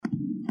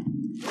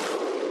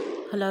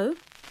Hello?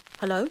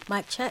 Hello?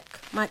 Mic check?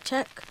 Mic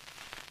check?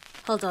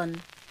 Hold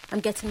on. I'm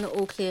getting the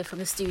all clear from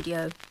the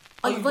studio.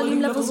 Are your volume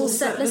levels all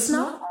set, listener?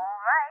 Alright.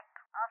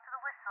 After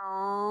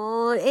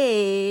the whistle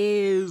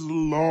is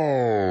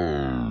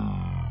live.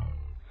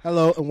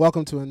 Hello and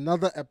welcome to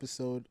another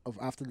episode of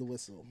After the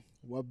Whistle.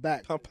 We're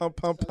back. Pum, pum,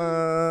 pum,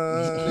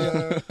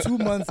 pum. 2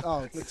 months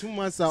out. 2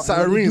 months out.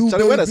 Sirens.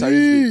 Charlie, where the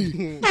sirens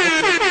be?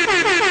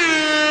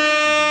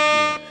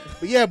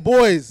 But yeah,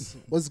 boys,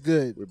 what's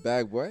good? We're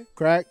back, boy.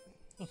 Crack,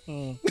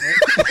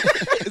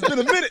 It's been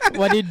a minute.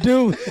 What it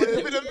do? It's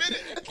been a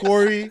minute.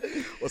 Corey,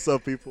 What's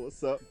up, people?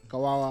 What's up?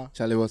 Kawawa.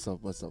 Charlie, what's up?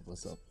 What's up?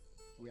 What's up?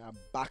 We are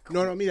back.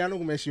 No, me, I'm not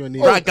going to mention your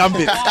name. Brad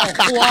Gambit.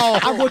 Wow.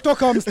 I go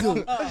talk him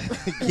still.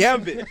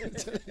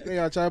 Gambit.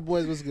 Yeah, Charlie,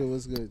 boys, what's good?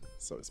 What's good?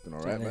 So it's been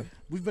all right, man.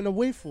 We've been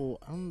away for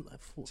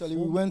Charlie,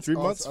 we went 3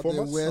 out months, at 4 the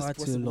months? worst Far too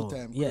possible long.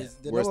 time. Yeah.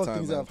 The Worst number of time, things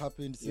man. that have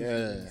happened since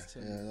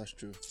Yeah, then. that's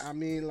true. I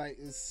mean, like,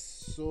 it's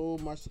so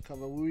much to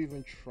cover. We'll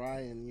even try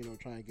and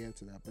get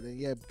into that. But then,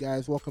 yeah,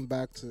 guys, welcome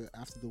back to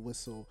After the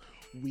Whistle.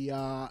 We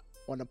are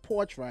on a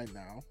porch right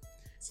now.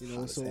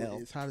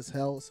 It's hot as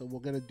hell. So we're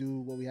gonna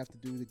do what we have to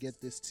do to get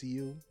this to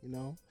you.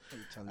 All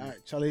right,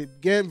 Charlie,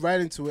 getting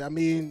right into it. I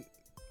mean,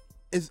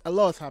 it's a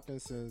lot has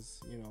happened since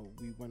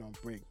we went on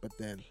break. But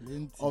then,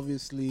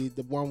 obviously,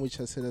 the one which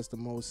has hit us the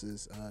most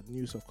is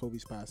news of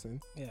Kobe's passing.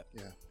 Yeah.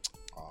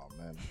 Oh,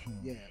 man.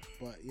 Yeah,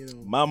 but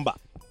Mamba.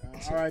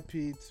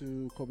 R.I.P.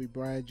 to Kobe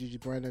Bryant, Gigi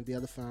Bryant, and the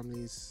other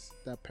families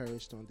that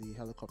perished on the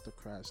helicopter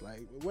crash. Like,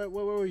 where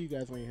were you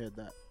guys when you heard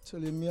that?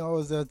 Charlie, me, I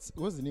was at,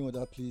 what's the name of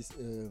that place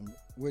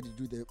where they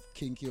do the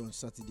kinky on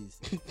Saturdays?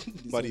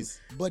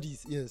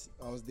 Buddies, yes,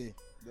 I was there.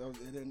 And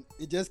then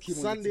it just came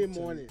Sunday on the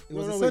TV, morning. It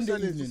was Sunday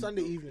evening.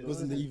 Sunday evening. It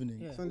was in the evening.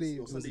 Yeah. Sunday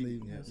It was in the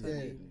evening. Yeah.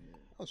 That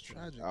was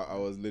tragic. I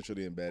was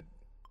literally in bed.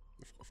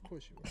 Of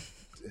course you were.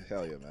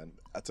 Hell yeah, man.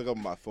 I took up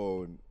my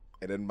phone,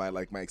 and then my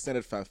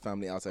extended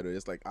family outside were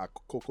just like,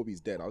 Kobe's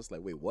dead. I was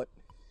like, wait, what?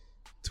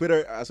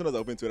 Twitter, as soon as I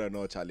opened Twitter,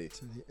 no, Charlie.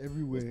 Charlie,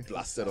 everywhere.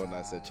 Blasted on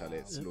that. I said, Charlie,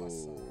 it's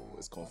slow.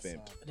 It's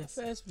confirmed. The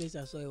first place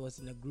I saw it was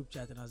in a group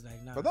chat, and I was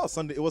like, nah. But that was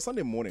Sunday. It was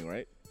Sunday morning,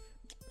 right?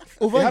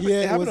 Over It happened-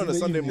 here, it happened was on in a the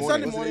Sunday evening.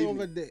 morning. Sunday Was it morning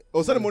evening? over there.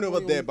 Oh, Sunday morning over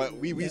there, but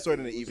we Yeah. saw it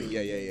in the evening.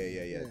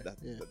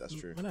 Yeah. That's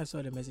true. When I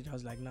saw the message, I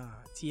was like, nah,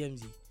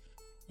 TMZ.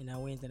 And I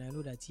went, and I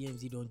know that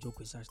TMZ don't joke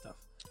with such stuff.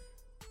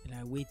 And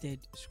I waited,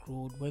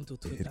 scrolled, went to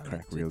Twitter. hit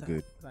crack real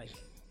good. Like,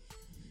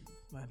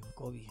 man,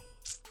 Kobe.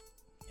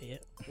 Yeah.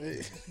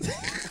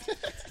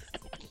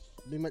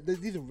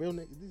 These are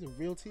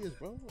real tears,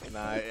 bro.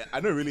 Nah, I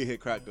don't really hit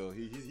crack though.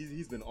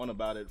 He's been on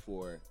about it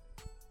for.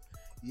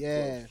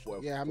 Yeah, for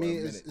I a mean,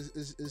 minute.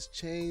 it's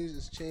changed.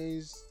 It's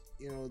changed.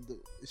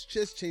 It's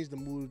just changed the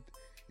mood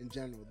in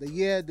general. The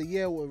year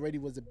already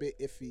was a bit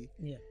iffy.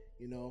 Yeah.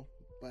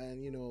 But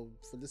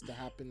for this to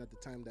happen at the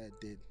time that it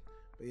did.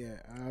 But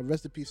yeah,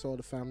 rest in peace to all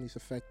the families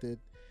affected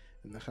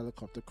in the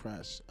helicopter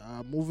crash.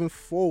 Moving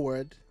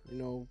forward,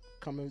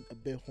 coming a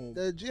bit home.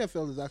 The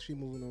GFL is actually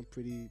moving on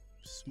pretty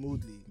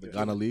smoothly. The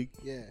Ghana League.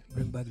 Yeah.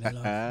 Bring back the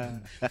love.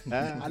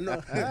 I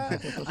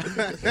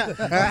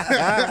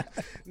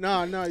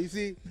know. No. You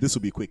see, This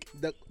will be quick.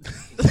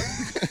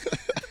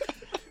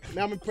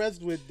 now I'm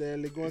impressed with the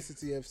Legon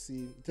City FC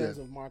in terms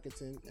of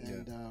marketing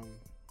and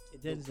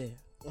It ends there.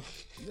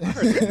 I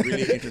heard some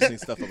really interesting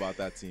stuff about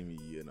that team.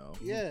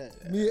 yeah.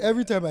 Me,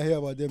 every time I hear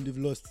about them, they've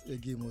lost a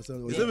game or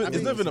something.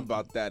 It's not even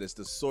about that. It's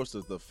the source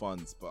of the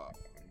funds, but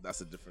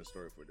that's a different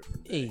story for a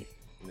different day. Hey,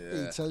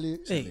 Hey, Yeah. Charlie.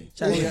 hey,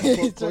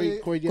 Charlie. Charlie.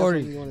 Corey, do you have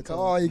something you want to Come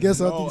tell on, us? you get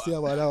something No, to say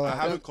about that one. I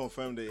haven't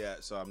confirmed it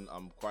yet, so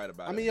I'm quiet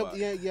about I it. mean, but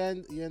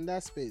you're in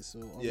that space, so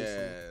obviously.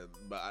 yeah,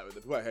 but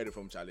the people I heard it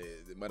from, Charlie,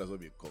 it might as well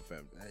be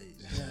confirmed.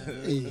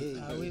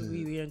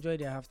 We enjoyed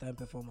their halftime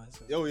performance.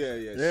 So. Oh yeah.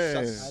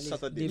 Yeah.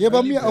 Saturday. Yeah,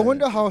 but me, I Really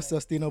wonder how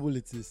sustainable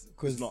it is.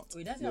 It's not.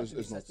 It doesn't have to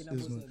be It's not. sustainable.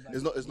 It's so,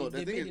 but not. It's not. They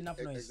The thing made is, enough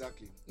noise.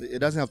 exactly. It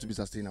doesn't have to be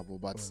sustainable,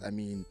 but I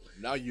mean,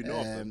 Now you know.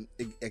 of them.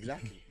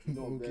 exactly.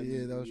 No, Okay, then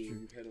yeah, that's you- true.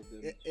 you've heard of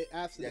them. It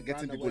adds to They're the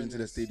getting brand people into the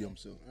awareness. stadium,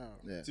 so Oh.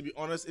 yeah. To be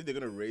honest, if they're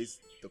gonna raise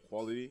the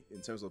quality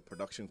in terms of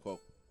production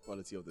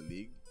quality of the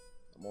league,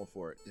 I'm all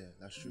for it. Yeah,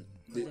 that's true.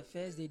 The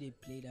first day they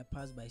played, I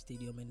passed by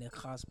stadium and the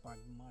cars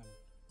packed, man.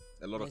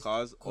 A lot of Yes,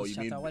 cars, or because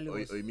you mean, Shatta Wale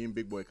or you mean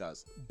big boy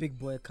cars? Big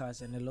boy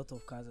cars and a lot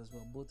of cars as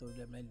well, both of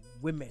them, and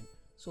women.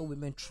 So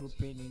women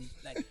trooping in,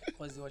 like,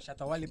 because they were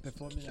Shatawale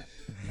performing. Like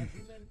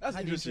women That's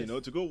had interesting,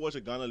 interest. to go watch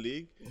a Ghana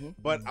league.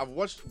 But I've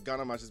watched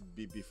Ghana matches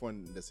before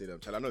in the stadium.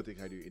 Charlie, I don't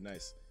think I do it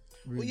nice.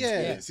 Well,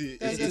 yeah. Yeah. See,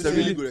 That's it's a a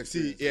really really good good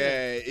experience. See,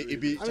 yeah, it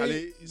be I mean,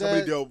 Charlie. the-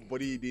 Somebody there,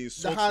 body they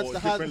insult for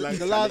different language.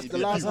 the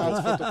last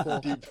house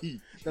protocol.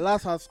 DP. The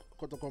last house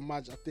protocol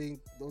match, I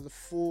think there was a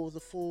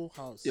full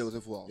house. Yeah, it was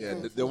a full house. Yeah,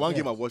 the one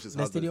game I watched is The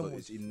house, stadium but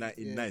was- it's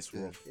in nice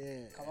rough. Yeah.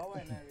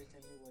 Kawawa and I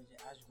recently watched the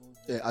Ash Gold.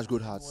 Yeah, Ashgold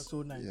It Hearts. was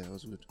so nice. Yeah, it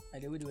was good.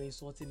 And the way they were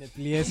insulting the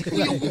players.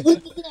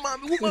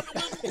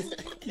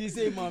 You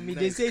say, mommy,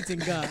 they say it in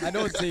Ghana. I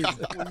don't say it.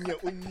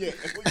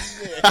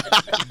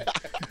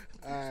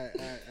 Alright.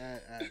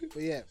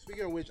 But yeah,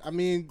 speaking of which, I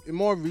mean, in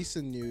more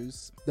recent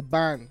news, the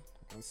ban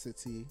on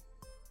City,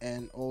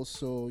 and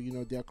also,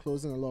 they are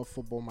closing a lot of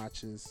football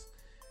matches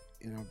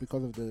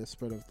because of the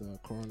spread of the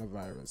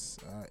coronavirus,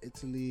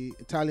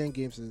 Italian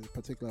games in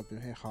particular have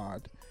been hit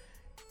hard,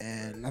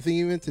 and I think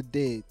even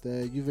today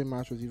the Juve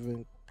match was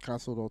even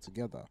cancelled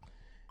altogether.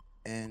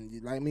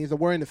 And like, I mean, the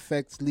worrying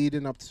effects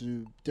leading up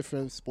to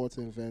different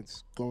sporting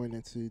events going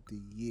into the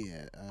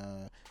year.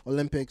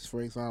 Olympics,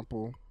 for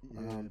example,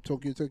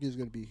 Tokyo is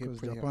going to be hit Because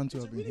pretty Japan hard. too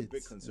have been really hit.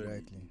 big concern.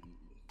 Rightly.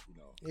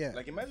 Yeah.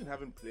 Like, imagine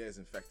having players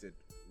infected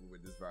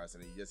with this virus,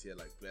 and you just hear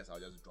like players are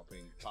just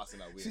passing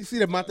away. See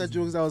the Mata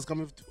jokes that was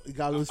coming to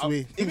Gallo's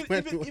way.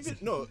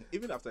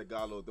 Even after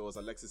Gallo, there was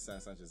Alexis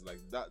Sanchez. Like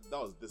that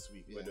was this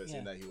week where they were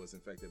saying that he was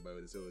infected, but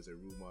it was a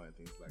rumor and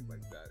things like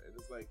that. And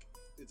it's like,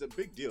 it's a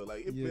big deal.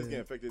 Like, if players get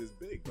infected, it's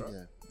big, bro.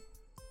 Yeah.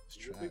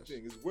 It's a big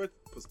thing. It's worth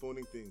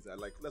postponing things.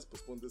 Like, let's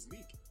postpone this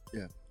league.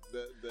 Yeah.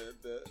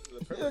 The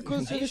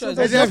because Are you sure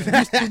sure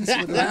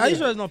it's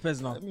it's not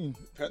personal? I mean,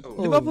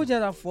 Liverpool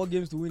just have 4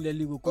 games to win the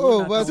league.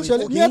 oh, but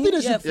actually, I think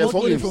they should Yeah, postpone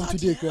 4 it games. from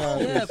today.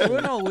 crowd. Yeah,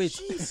 Corona will wait.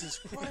 Jesus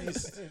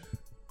Christ.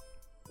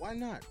 Why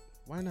not?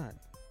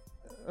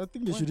 I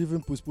think they should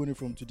even postpone it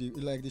from today.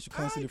 Like, they should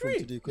cancel it from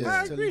today. 'Cause I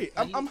actually-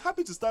 agree. I'm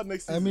happy to start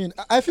next I season. mean,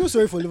 I feel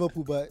sorry for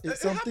Liverpool, but it's it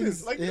something.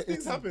 happens. Like, these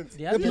things happen. They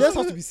The have players just,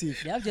 have to be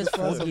safe. they have just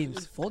 4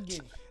 games. 4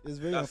 games. It's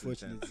very That's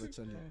unfortunate, intense.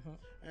 actually.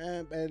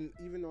 And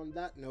even on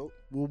that note,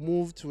 we'll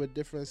move to a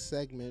different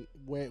segment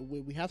where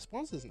we have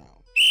sponsors now.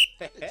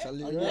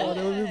 Actually,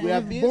 We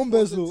have been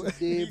Bombers, sponsored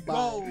today Go,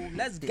 by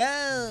let's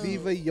go.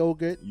 Viva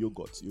Yogurt.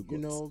 Yogurt. You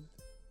know,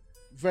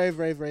 very,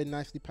 very, very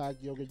nicely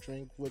packed yogurt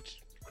drink,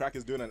 which Crack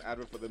is doing an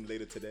advert for them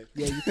later today.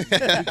 yeah, you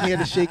can hear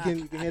the shaking.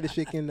 You can hear the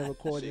shaking in the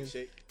recording.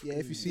 Shake. Yeah,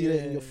 if you see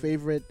it in your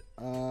favorite,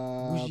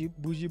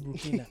 Bougie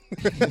Burkina.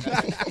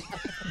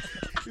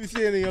 if you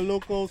see it in your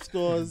local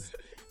stores,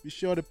 be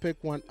sure to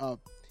pick one up.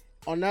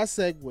 On that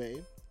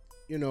segue,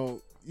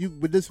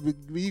 with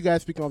you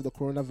guys speaking of the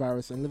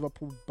coronavirus and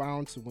Liverpool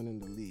bound to win in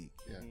the league,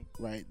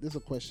 right? This is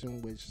a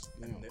question which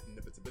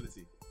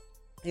Inevitability.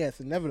 yeah, it's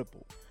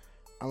inevitable,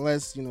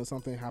 unless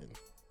something happens.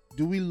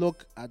 Do we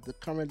look at the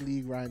current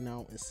league right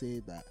now and say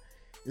that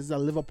is that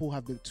Liverpool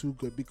have been too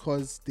good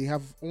because they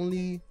have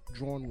only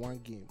drawn one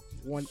game,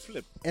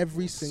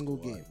 every single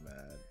game, man.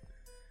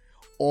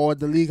 or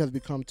the league has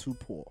become too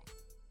poor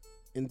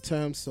in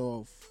terms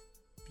of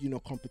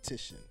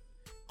competition?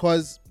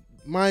 Because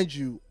mind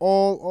you,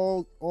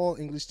 all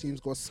English teams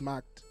got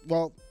smacked.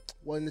 Well,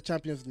 in the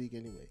Champions League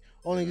anyway,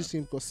 all English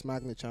teams got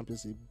smacked in the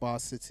Champions League. Bar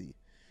City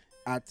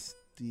at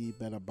the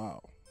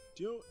Bernabeu.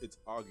 Do you know it's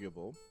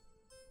arguable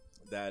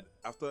that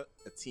after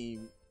a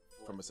team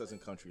from a certain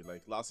country,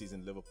 like last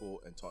season,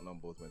 Liverpool and Tottenham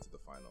both went to the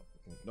final.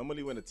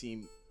 Normally, when a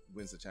team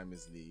wins the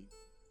Champions League,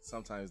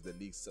 sometimes the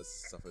league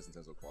suffers in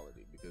terms of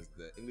quality because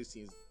the English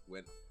teams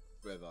went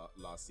further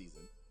last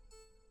season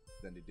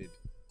than they did.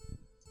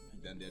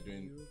 Then they're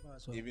doing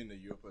even the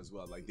Europe as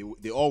well. Like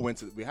they all went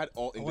to. We had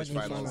all English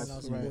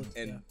finals, right.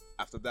 and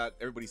after that,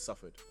 everybody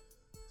suffered.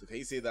 So can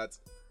you say that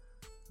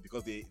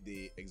because they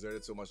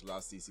exerted so much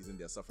last season,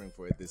 they're suffering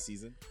for it this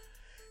season?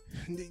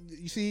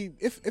 You see,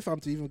 if I'm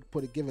to even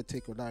put a give or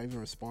take or not even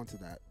respond to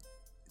that,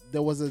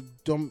 there was a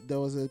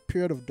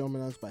period of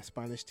dominance by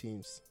Spanish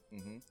teams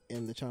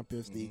in the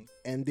Champions League,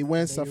 and they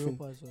weren't suffering,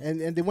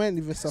 and they weren't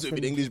even So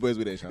suffering. the English boys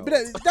with a shout. But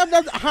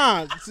that's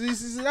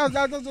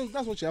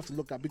what you have to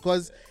look at,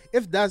 because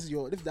if that's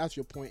your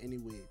point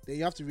anyway, then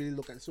you have to really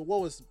look at it. So what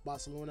was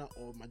Barcelona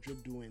or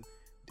Madrid doing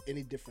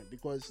any different?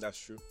 Because That's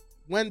true.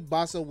 when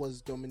Barca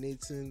was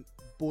dominating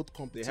both They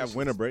competitions, have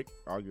winter break,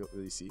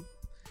 arguably. See,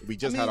 we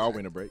just had our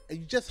winter break. You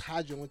just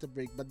had your winter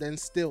break, but then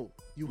still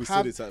We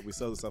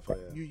still suffer.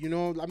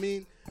 Yeah.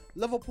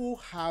 Liverpool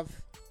have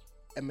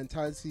a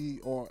mentality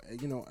or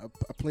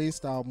a playing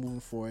style moving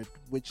forward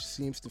which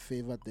seems to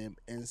favor them,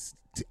 and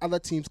other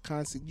teams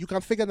can't see. You can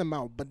figure them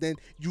out, but then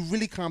you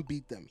really can't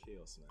beat them.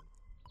 Chaos, man.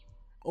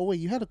 Oh wait,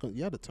 you had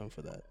a term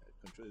for that.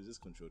 It's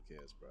just controlled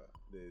chaos, bro.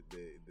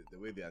 The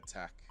way they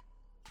attack.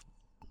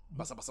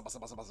 Basa,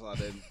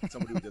 then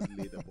somebody will just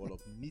lay the ball up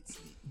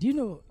neatly. Do you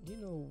know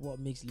what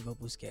makes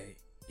Liverpool scary?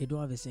 They don't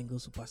have a single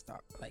superstar,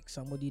 like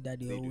somebody that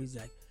they always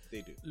like.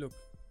 They do. Look,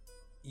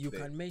 you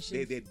can mention.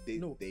 They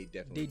definitely.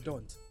 They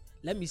don't.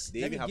 Let me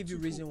give you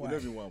reason why.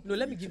 No,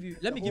 let me give you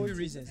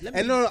reasons.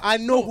 I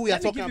know who you're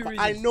let me talking give you about.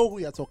 I reasons. know who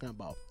you're talking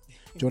about.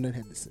 Jordan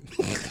Henderson.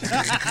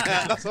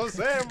 That's what I'm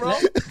saying, bro.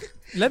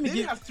 Let me They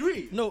give. have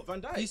 3. No,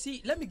 Van Dijk. You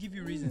see, let me give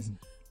you reasons.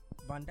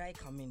 Van Dijk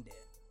coming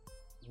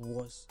there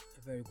was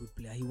a very good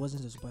player. He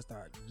wasn't a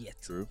superstar yet.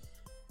 True.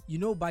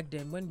 Back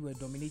then when we were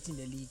dominating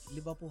the league,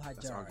 Liverpool had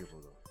That's Gerrard.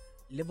 arguable,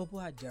 though. Liverpool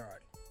had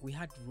Gerrard. We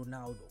had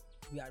Ronaldo.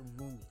 We had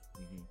Rooney.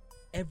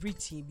 Every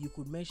team, you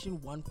could mention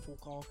one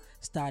focal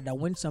star that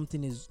when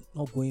something is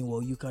not going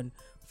well, you can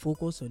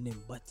focus on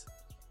them. But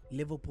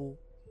Liverpool,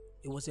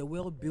 it was a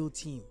well-built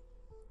team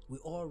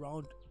with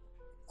all-around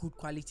good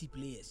quality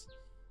players.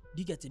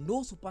 Do you get it?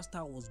 No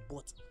superstar was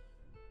bought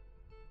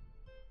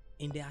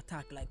in the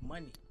attack like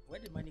money. Where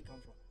did money come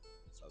from?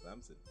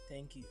 Southampton.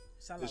 Thank you.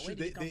 Salah, where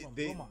did it come from?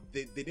 Roma.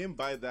 They didn't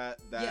buy that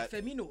Yeah,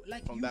 Firmino,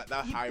 like from that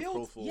high built,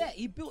 profile. Yeah,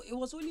 he built. It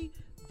was only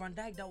Van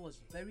Dijk that was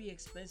very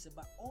expensive,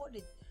 but all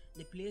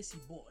the players he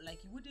bought. Like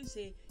you wouldn't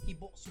say he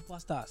bought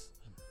superstars.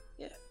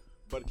 Yeah.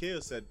 But Keo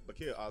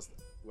asked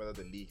whether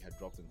the league had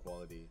dropped in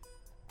quality,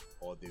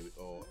 or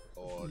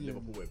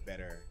Liverpool were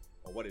better,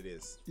 or what it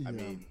is. Yeah. I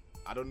mean,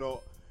 I don't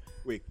know.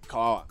 Wait,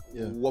 Kawawa,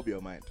 what be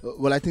your mind?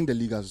 Well, I think the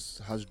league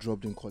has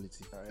dropped in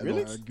quality.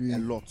 Really? A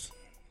lot.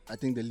 I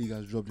think the league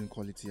has dropped in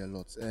quality a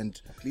lot.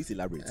 And Please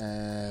elaborate.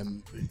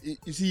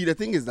 you see, the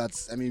thing is that,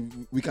 I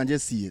mean, we can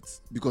just see it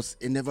because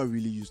it never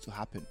really used to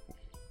happen.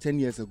 10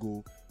 years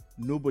ago,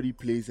 nobody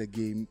plays a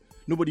game,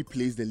 nobody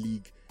plays the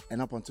league,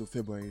 and up until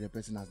February, the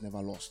person has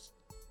never lost.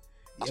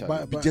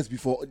 But just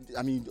before,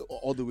 I mean,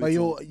 all the way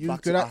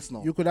back to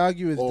Arsenal. You could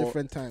argue with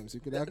different times. You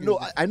could argue.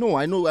 I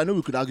know.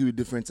 We could argue with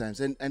different times,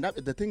 and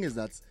the thing is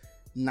that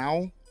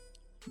now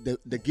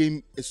the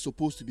game is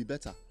supposed to be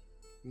better,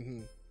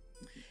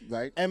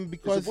 right? And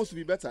because it's supposed to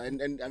be better,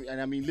 and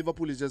I mean,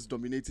 Liverpool is just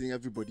dominating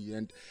everybody.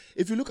 And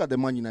if you look at the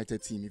Man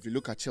United team, if you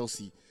look at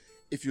Chelsea,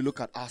 if you look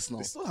at Arsenal,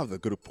 They still have the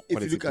good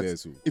quality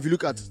players. if you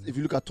look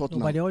at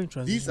Tottenham, but they're all in these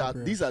transition are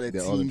period. these are the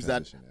They're all in teams that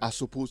transition, are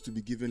supposed to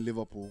be giving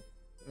Liverpool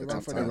a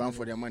run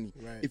for their money.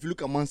 Right. If you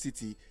look at Man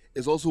City,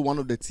 it's also one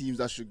of the teams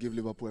that should give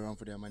Liverpool a run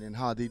for their money. And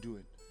how are they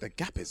doing? The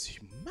gap is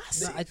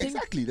massive. No, I think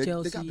Exactly, the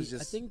Chelsea, gap is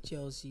just- I think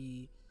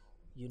Chelsea,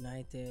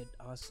 United,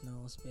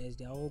 Arsenal, Spurs,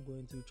 they're all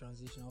going through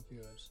transitional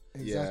periods.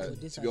 Yeah, So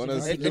this to be has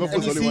honest, been- And- Liverpool's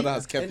the and only you one see- that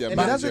has kept their And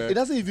manager. it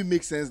doesn't even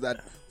make sense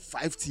that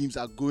 5 teams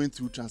are going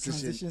through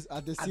Transitions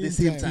at the the same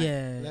same time. time.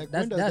 Yeah, Like,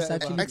 that's when does that's that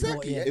actually ever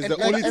Exactly. yeah. It's And-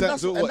 the only and time.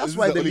 that's- So and what, that's is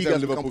why the the only league time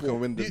has Liverpool become can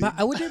win the league. But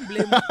I wouldn't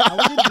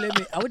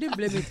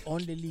blame it on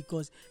the league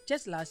because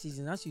just last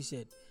season, as you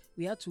said,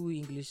 we had 2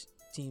 English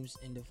teams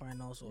in the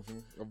finals of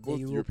Of both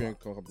the Europa. European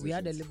competitions. We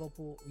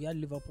had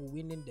Liverpool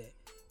winning the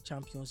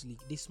Champions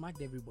League. They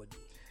smacked everybody.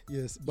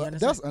 Yes, You but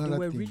understand? that's They another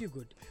were thing. really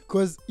good.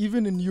 Because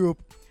even in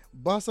Europe,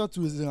 Barca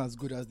too isn't as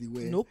good as they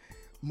were. Nope.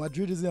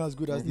 Madrid isn't as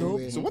good as they Nope.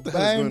 were. So what the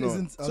hell is Bayern going on?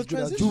 isn't So as good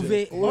as they transition.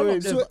 were. Juve, all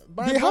of them.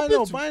 So they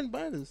happen to.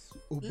 Bayern is.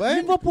 Liverpool Bayern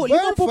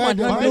manhandled- find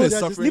their Bayern way, is they're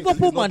suffering. just- Liverpool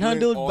He's not doing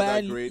manhandled all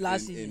that Bayern great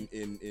last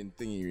in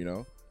thingy, you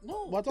know.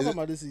 No, We're talking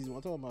about this season.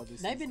 We're talking about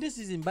this. not even this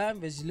season. Bayern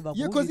versus Liverpool.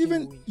 Yeah, who because do you think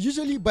even will win?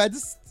 usually by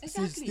this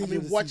Exactly. stage I of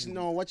mean, the watching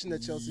season, the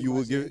Chelsea. You will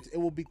match, give- it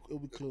will be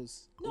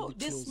close. No, It'll be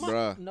this close.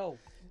 smart. Bruh. No.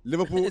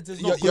 Liverpool, It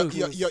is not close.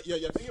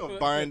 you're thinking of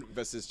Bayern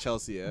versus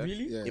Chelsea, yeah?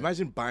 Really? Yeah.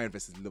 Imagine Bayern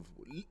versus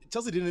Liverpool.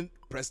 Chelsea didn't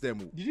press their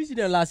move. Did you see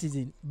that last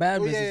season? Bayern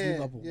Oh, versus yeah,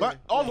 Liverpool. yeah. But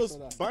all I those saw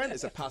that. Bayern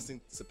is a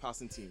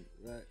passing team.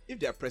 Right. If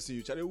they are pressing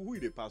you, Charlie, who will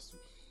they pass to?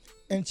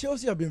 and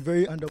Chelsea have been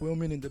very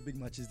underwhelming in the big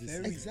matches this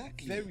Very, season.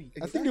 Exactly. Very.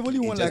 I think they've only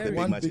won just like the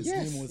one big big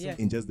matches. game or Yeah.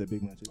 something. In just the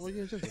big matches. Oh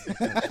yeah, just.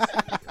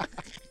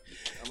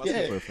 I'm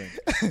asking for a friend.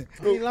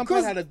 I mean, Lampard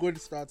Because- had a good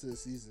start to the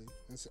season,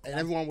 and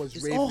everyone was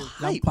It's raving. all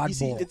hype. Lampard You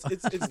see, ball.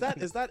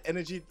 it's that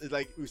energy. It's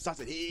like we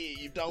started. Hey,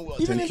 you've done well.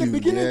 Even Thank in the you.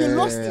 beginning, they Yeah,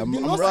 lost. I'm They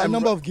lost right, a I'm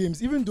number right. of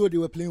games, even though they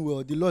were playing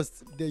well. They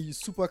lost the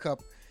Super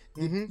Cup.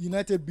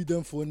 United beat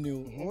them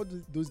 4-0. All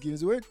those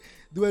games,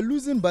 they were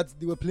losing, but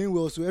they were playing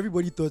well. So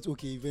everybody thought,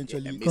 okay,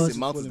 eventually, And it's Mason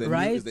Mount is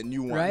falling. the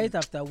new one. Right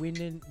after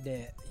winning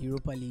the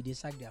Europa League, they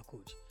sacked their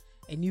coach.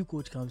 A new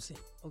coach comes in.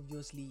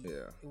 Obviously,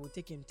 Yeah. it will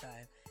take him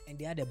time. And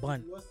they had a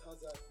ban.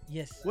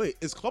 Yes. Wait,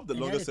 is Klopp the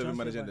And longest they had a serving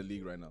manager in transfer the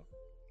league right now?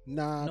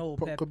 Nah, No,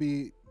 Pep. could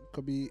be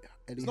Eddie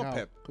It's not Howe.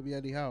 Pep. Could be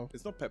Eddie Howe.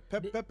 It's not Pep.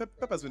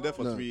 Pep has been there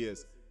for No. 3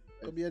 years.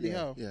 Could be Eddie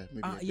Howe. Yeah,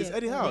 maybe. Yeah. It's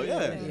Eddie Howe, okay, yeah.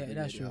 Yeah, that's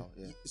Maybe true. Howe,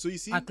 yeah. So you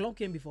see, A club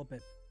came before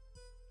Pep.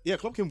 yeah,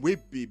 Klopp came way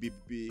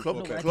be Klopp,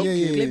 No, Pep. I Klopp Yeah,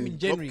 came yeah, in- in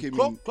January. came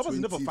Klopp in has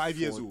been there for 5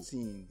 years.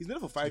 2014. He's been there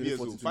for 5 years.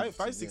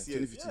 5, 6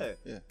 years. 2015,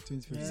 Yeah. yeah.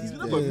 2015. He's been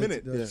Yeah. there for a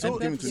minute. Yeah. So,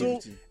 Came in so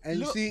 2015. And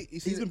you look, see,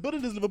 he's been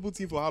building this Liverpool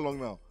team for how long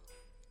now?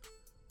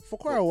 for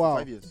quite a while.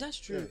 5 years. That's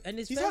true. Yeah. And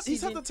his He's first had-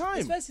 he's had season, the time.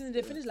 His first season,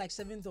 they finished like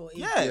 7th or 8th.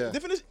 Yeah, Yeah. they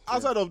finished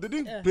outside of. They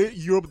didn't Yeah. play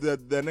Europe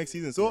the next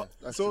season. So,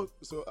 that's so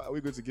are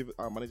we going to give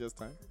our managers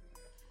time?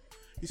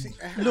 You see,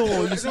 No,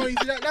 you see,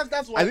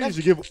 that's why. I think you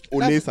should give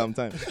Ole some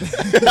time.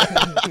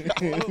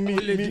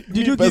 Did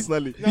you give-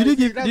 personally. Did you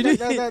give? That's- Did you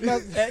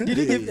that's- did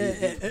you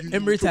give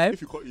Emery time?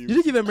 If you call, Did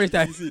you give Emery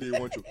time? You see, they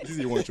want you. You see,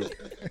 they want you.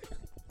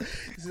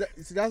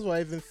 You see, that's what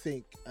I even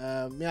think.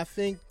 I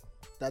think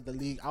that the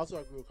league. I also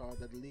agree with Carl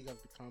that the league has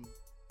become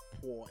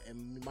poor,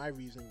 and my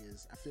reasoning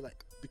is I feel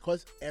like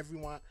because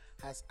everyone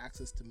has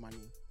access to money.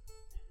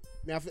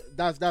 I feel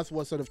that's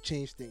what sort of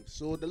changed things.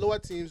 So the lower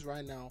teams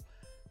right now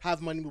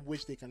have money with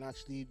which they can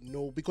actually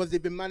know because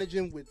they've been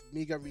managing with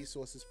meager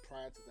resources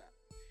prior to that,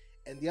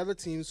 and the other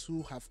teams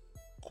who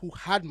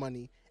had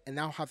money and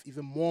now have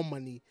even more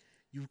money,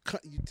 you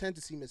tend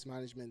to see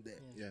mismanagement there.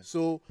 Yeah.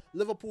 So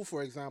Liverpool,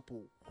 for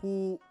example,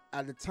 who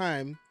at the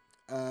time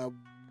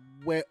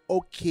were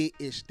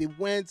okay-ish, they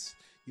went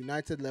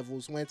United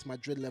levels, went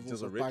Madrid levels,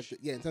 terms of back rich?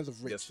 in terms of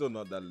They're rich, still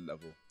not that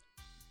level.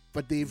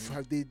 but they've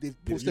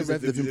posted used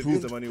revenue. they've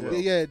used the money well.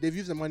 Yeah, they've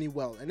used the money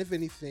well, and if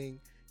anything,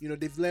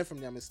 they've learned from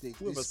their mistakes.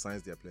 Whoever This-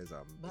 signs their players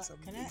are But it's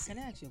can amazing.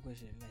 I ask you a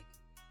question? Like,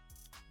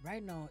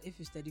 right now, if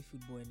you study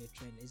football and the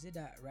trend, is it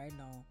that right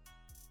now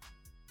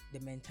the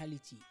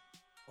mentality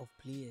of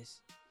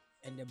players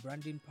and the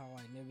branding power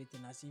and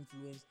everything has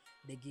influenced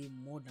the game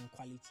more than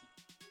quality?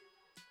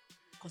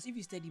 Because if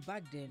you study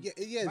back then, Yeah,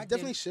 it's back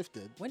definitely then,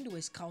 shifted. when they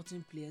were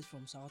scouting players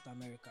from South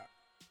America,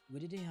 we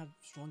didn't have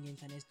strong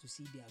internet to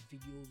see their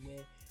videos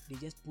where they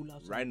just pull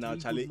out. Right some now,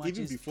 really Charlie, good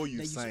even matches before you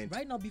that signed,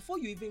 right now, before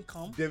you even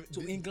come the-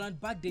 to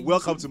England, back then,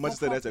 welcome you see to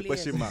Manchester proper United,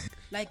 question players. mark.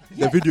 Like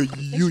The video,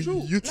 it's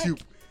true. YouTube.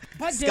 Like,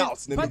 back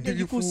Scouts, then, then back they then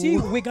give you you could see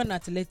full- Wigan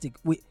Athletic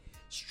with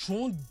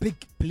strong big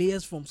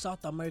players from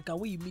South America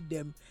where you meet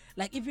them.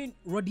 Like even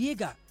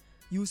Rodiega,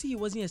 you see he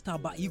wasn't a star,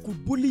 but he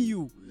could bully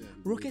you.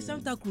 Roque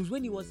Santa Cruz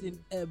when he was in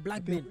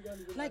Blackburn,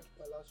 like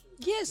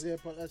yes, Yeah,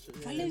 but that's-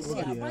 yeah, Valencia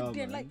yeah. back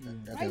then, like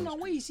right now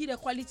when you see the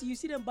quality, you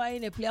see them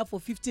buying a player for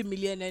 50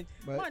 million, and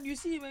But- man, you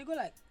see him and you go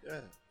like,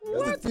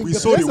 What? We The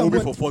sold players it are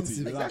Wobby more for 40.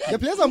 expensive. Exactly. The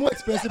players are more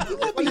expensive.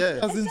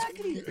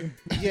 exactly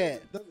Yeah.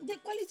 the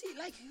quality,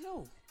 like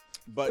no.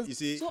 But you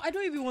see, So I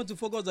don't even want to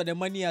focus on the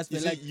money you,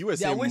 aspect. see, Like you were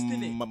they are saying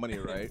wasting it. money,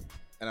 right?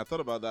 And I thought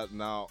about that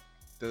now.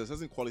 There's a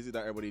certain quality that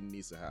everybody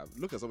needs to have.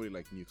 Look at somebody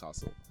like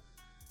Newcastle.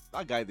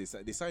 That guy, they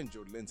signed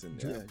Joe Linton.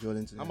 Yeah? Yeah, Joe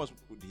Linton. How much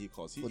did he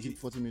cost?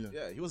 40 million.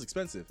 Yeah, he was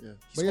expensive. Yeah.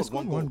 But he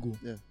scored one goal.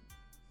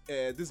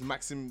 Yeah. This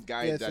Maxim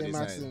guy Yeah, that same they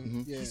Maxim.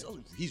 signed, Yeah.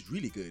 he's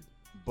really good.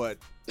 But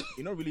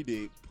you know, really,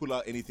 they pull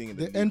out anything in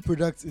the The end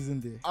product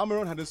isn't there.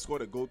 Almiron hadn't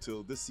scored a goal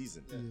till this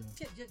season.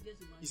 Just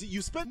You see,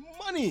 you spend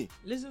money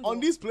listen on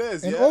to- these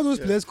players, And yeah? all those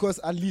players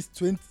cost at least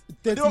 30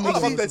 They were all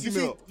about million. 30 You see,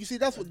 mil. you see,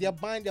 that's what they're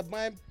buying. They're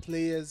buying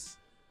players.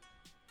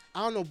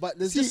 I don't know, but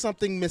there's See, just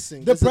something missing.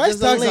 The There's a- price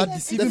there's a tags are link.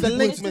 deceiving There's a people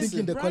link into thinking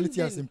missing. the quality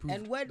has Branding improved.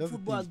 and where That's the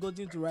football has thing.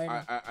 gotten to right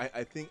now.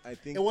 I think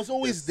It was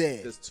always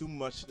there. There's too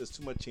much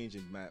change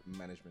in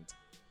management.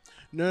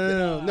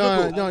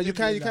 No. You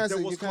can't There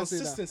say was you can't say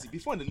that. consistency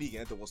before in the league.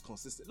 There was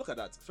consistency. Look at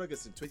that.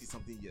 Ferguson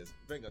 20-something years.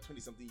 Wenger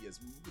 20-something years.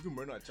 Even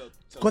Mourinho at Chelsea.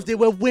 Because they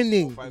were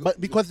winning, but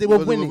because they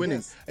were winning.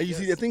 Yes. And you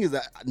see, the thing is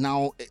that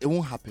now it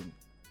won't happen.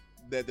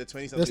 The There's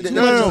 20-something. too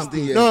No, much no, of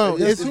the- no,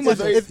 There's it's too too much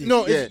much. of It's, the-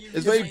 no, Yeah,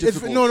 it's very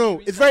difficult. No,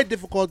 it's very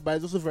difficult, but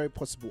it's also very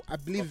possible. I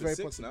believe Up to very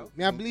 6 possible. now? I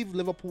mean, I believe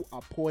Liverpool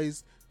are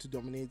poised to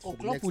dominate for the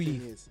Klopp next will 10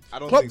 leave. years. I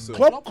don't Klopp, think so.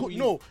 Klopp will could,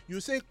 no,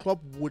 you say Klopp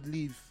would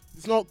leave.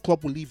 It's not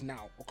Klopp will leave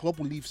now, or Klopp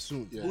will leave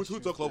soon. Yeah. Who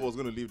thought Klopp was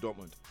going to leave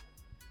Dortmund?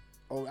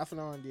 Oh, after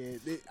now,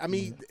 yeah. I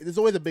mean, there's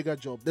always a bigger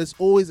job. There's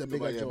always a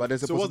bigger yeah, job. but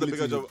there's a So what's the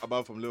possibility bigger job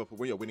about from Liverpool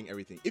when you're winning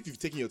everything? If you've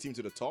taken your team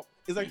to the top,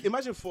 it's like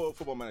imagine for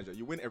football manager,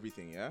 you win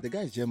everything, yeah. The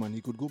guy is German.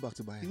 He could go back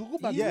to you Bayern. will go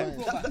back Yeah, to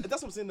Bayern.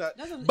 that's what I'm saying.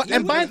 That But Yeah,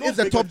 and Bayern there's is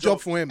no the top bigger job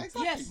job. for him.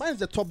 Yes. Bayern is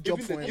the top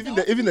job for him.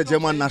 Even the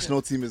German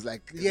national team is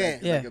like Yeah.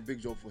 it's like a big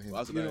job for him.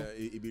 Well, that's gonna,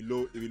 it be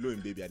low in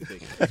baby. I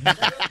think.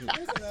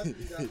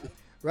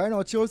 Right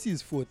now, Chelsea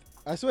is fourth.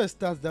 I saw a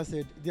stat that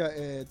said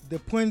the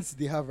points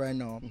they have right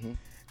now,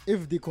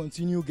 if they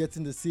continue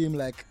getting the same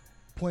like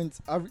points,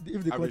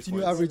 if they Average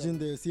continue points. averaging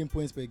the same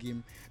points per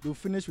game, they'll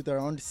finish with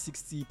around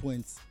 60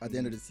 points at the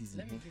end of the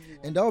season.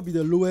 And that will be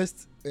the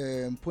lowest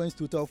points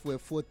total for a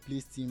fourth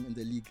place team in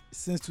the league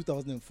since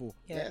 2004.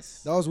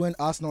 Yes. That was when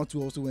Arsenal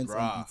too also went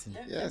Bruh. unbeaten.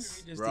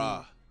 Yes.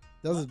 Bruh.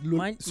 That was low.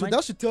 Mine-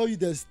 That should tell you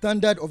the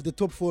standard of the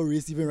top four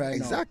race even right now.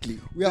 Exactly.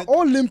 We are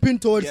all limping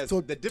towards Yes,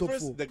 top, the top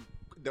difference, four.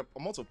 the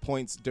amount of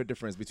points, the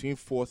difference between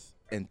 4th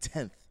and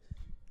 10th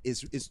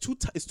is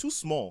too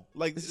small.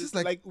 Like It's it's just just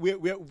like- like we're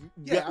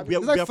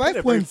it's like 5 playing a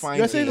very points. fine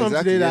You're saying game. something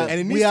Exactly, today yeah. that And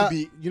it we needs to are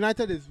be-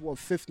 United is what,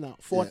 fifth now,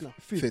 fourth now,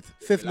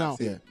 fifth now.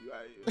 Yeah.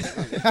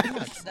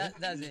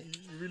 That's it.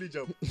 You really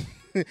jump.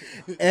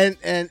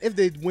 And if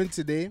they win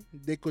today,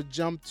 they could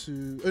jump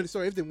to.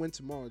 If they win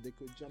tomorrow, they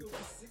could jump. To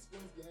 6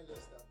 points behind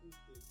Leicester.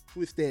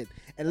 Who is third?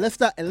 And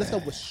Leicester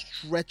was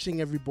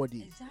stretching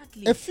everybody.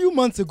 Exactly. A few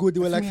months ago, they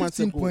were A like few months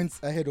 15 ago. points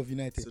ahead of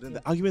United. So then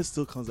the argument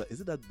still comes out: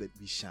 is it that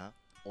we shan't,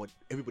 or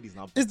everybody's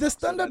now? It's the so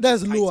standard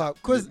that's that's tighter? lower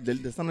because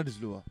The standard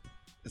is lower.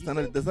 The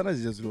standard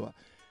is just lower.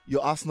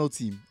 Your Arsenal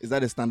team, is that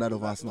the standard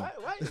of Arsenal?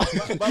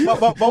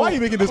 But why are you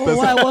making this person?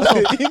 why, what's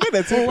up? He made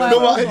a team. why, No,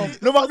 what's but-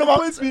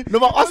 up? No,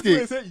 but asking.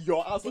 He said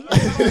your Arsenal.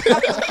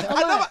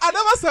 I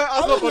never said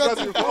Arsenal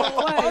contract before.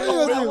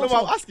 No, but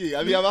I'm asking.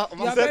 I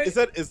mean, He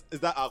said, is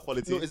that our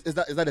quality? no, is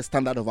that the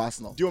standard of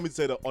Arsenal? Do you want me to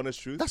say the honest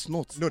truth? That's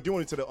not. No, do you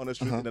want me to say the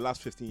honest truth? In the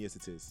last 15 years,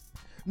 it is.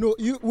 no,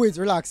 you wait,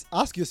 relax.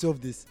 Ask yourself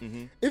this: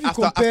 if you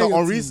After compare your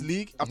Henri's team,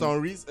 league, after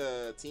Henri's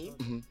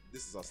team,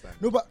 this is our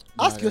standard. no, but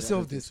Nah, ask I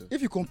yourself don't think this: so.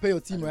 if you compare your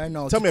team right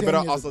now, Tell to me a 10 better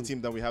years Arsenal ago,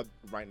 team than we have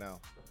right now.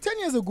 10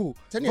 years ago,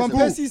 10 years Van ago.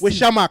 Persie's With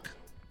team, Shamak.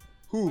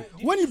 Who?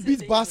 when you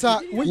beat Barca,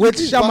 when you With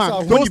beat Shamak. Barca,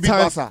 When Those you beat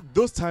times, Barca.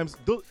 those times,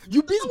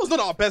 you beat. That was not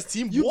our best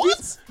team. You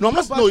What? No, I'm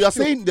not. No, No, you're but-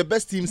 saying the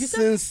best team since the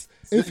best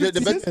Since the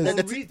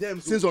Henry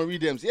Dems. since Henri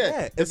Dems. Yeah,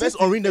 Yeah, the since best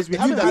Henri Dems, we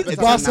haven't beat had a team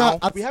Barca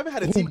at We haven't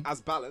had a team home.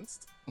 as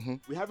balanced.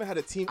 We haven't had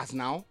a team as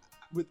now.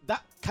 with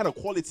that kind of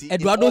quality. in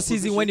Eduardo all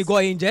season when he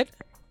positions. got injured.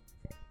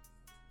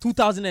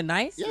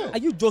 2009? Yeah. Are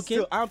you joking?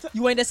 Still, I'm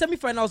you were in the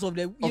semi-finals of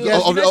the.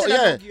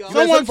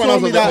 Someone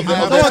told me that.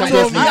 Someone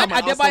told me I'm that.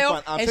 an Adebayo Arsenal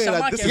fan. I'm and saying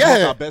that Shamak this is and- not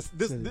Yeah. our best.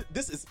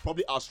 This is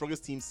probably our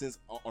strongest team since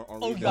on Oh,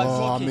 Henri you are Dems.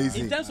 joking.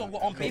 amazing. In terms of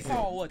on paper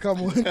or what?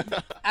 come on.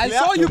 I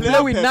saw you player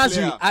play with per Nasri.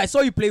 player. I saw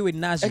you play with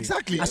Nasri.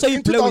 Exactly. I saw you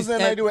In play with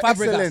 2009 they were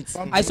Fabregas.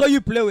 excellent. I saw you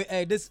play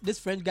with this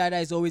French guy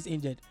that is always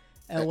injured.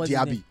 What's his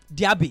Diaby. name?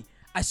 Diaby.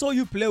 I saw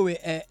you play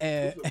with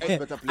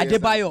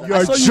Adebayo.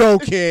 You're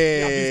joking.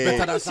 He's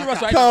better than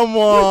serious right Come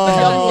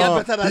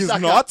on. He's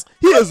not.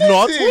 He is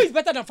not. Who is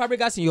better than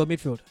Fabregas in your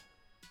midfield?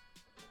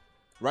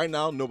 Right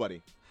now,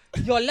 nobody.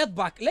 Your left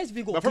back. Let's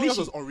be go. But Fabregas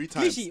was on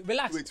retired. Clichy,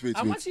 relax. Wait.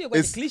 I'm asking you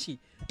about the Clichy.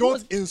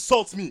 Don't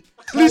insult me.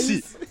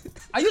 Clichy.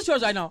 Are you sure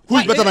right now?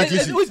 Who's better than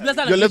Clichy? Who is better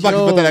than Your left back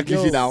Clichy? is better than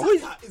Clichy now.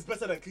 Saka is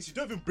better than Clichy.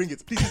 Don't even bring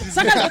it, please.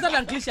 Saka is better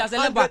than Clichy as a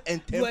left back.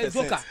 You are a 110%.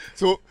 joker.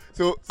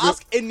 So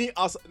Ask any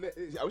Arsenal.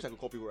 I wish I could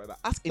call people right now.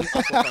 Ask any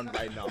Arsenal fan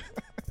right now.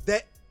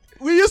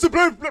 We used to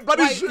play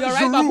bloody Right, you're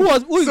right,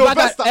 but who is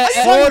better?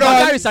 Hold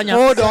on.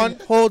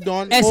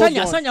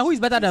 Sanya, who is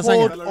better than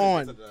Hold Sanya?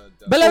 on.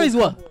 Bellerin is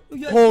what?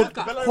 Hold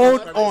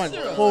on.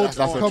 That's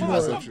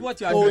not true.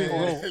 What you are Hold doing?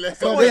 on. This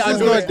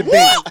is not a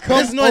debate.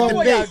 This is not a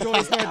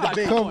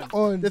debate. Come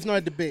on. This is not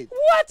a debate.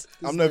 What?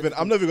 I'm not even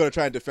gonna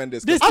try and defend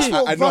this. This 'cause team- I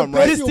know I'm Van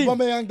right. Persie,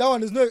 Aubameyang, that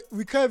one is not.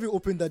 We can't even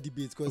open that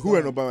debate because Who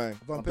and Aubameyang?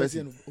 Van Persie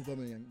and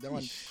Aubameyang. That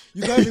one.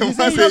 You can't even.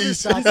 Man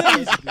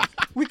say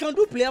We can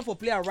do player for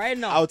player right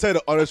now. I'll tell you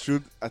the honest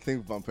truth. I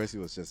think Van Persie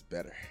was just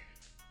better.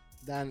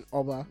 Dan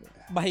Oba.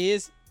 But he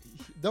is.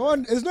 That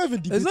one is not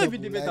even debatable. It's not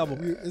even debatable.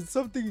 It's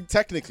something.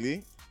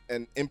 Technically,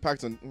 an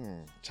impact on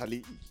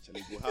Charlie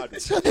go hard.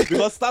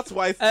 Because stats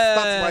wise,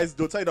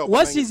 they'll tell you that.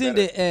 What Aubameyang is season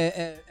better.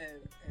 the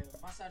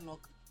Barca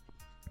knock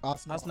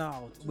Arsenal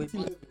out? Wait,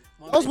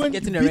 That's when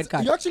getting you a red beat-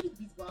 card. You actually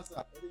beat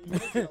Barca. And then you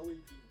lost the away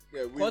game.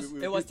 Yeah, Because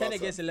it was 10 Barca.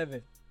 against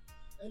 11.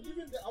 And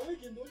even the away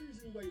game, the only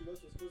reason why you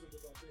lost was because of the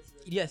Van Persie,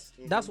 right? Yes,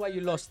 that's why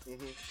you lost.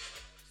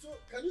 So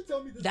can you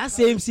tell me this? That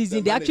same season,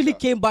 The they actually manager.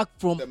 came back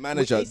from The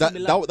manager. with AC That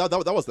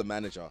Milan. was the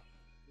manager.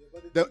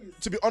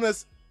 To be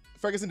honest,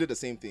 Ferguson did the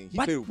same thing. He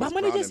But- played with but West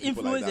Brown managers and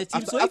people influence like the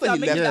team, that. so After if he you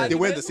left, make they that weren't the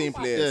argument, same no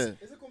players.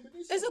 It's a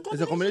combination.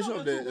 It's a combination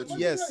of the two.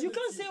 Yes. You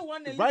can't say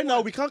one. and Right leave now,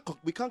 one.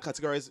 we can't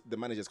categorize the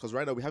managers because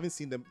right now we haven't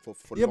seen them for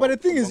Yeah, but the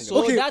thing is,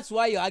 So okay. that's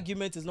why your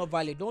argument is not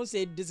valid. Don't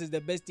say this is the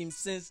best team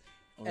since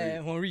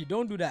Henry.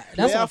 Don't do that.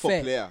 That's player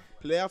unfair.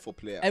 player for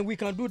player. And we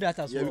can do that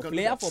as well. we can do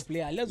Player that. for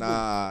player. Let's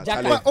Nah, go. Xhaka.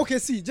 Charlie. But okay,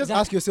 see, just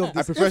ask yourself I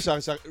this. prefer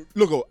Xhaka.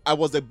 Look, I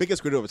was the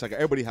biggest critic of Xhaka.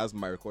 Everybody has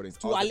my recordings.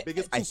 I was the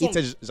biggest. I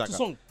hated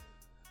Xhaka.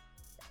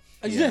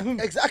 Yeah.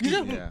 Exactly.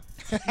 Yeah.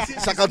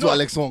 Shaka to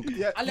Alex Song.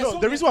 Yeah. Alex No, Song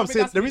the and reason why I'm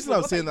saying Fabregas the reason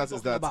I'm what saying are that you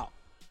is talking that about?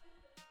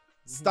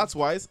 stats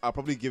wise, I'll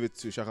probably give it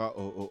to Xhaka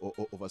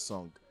over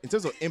Song in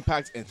terms of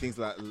impact and things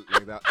like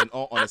that. In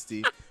all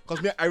honesty,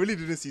 because I really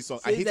didn't see Song.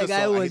 I Says hated the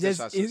guy Song. I was hated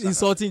just Xhaka.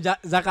 insulting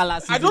Xhaka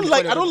last season. I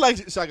don't like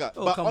Xhaka,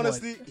 Oh, but come on.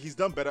 honestly, he's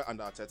done better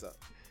under Arteta.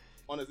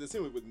 Honestly, the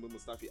same with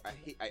Mustafi.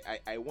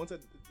 I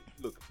wanted.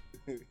 Look,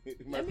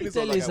 Let me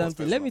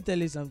tell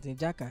you something,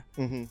 Xhaka.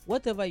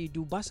 Whatever you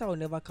do, Barca will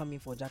never come in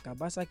for Xhaka.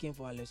 Barca came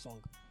for Alex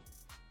Song.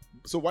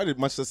 So why did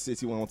Manchester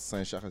City want to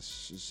sign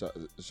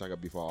Xhaka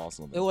before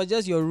Arsenal? It was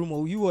just your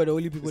rumor. You were the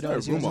only people that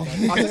It's were not a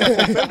serious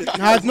rumor.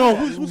 about it. No,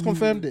 who's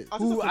confirmed it?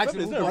 Who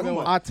actually It's not a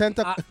rumor.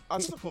 Arteta.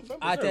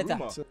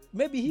 Arteta.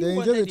 Maybe he Then you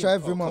wanted just try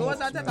him. Verma. It was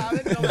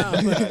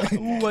Arteta.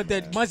 Who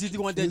wanted? Man City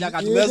wanted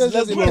Xhaka. Yeah,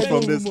 Let's move on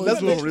from this. rumors.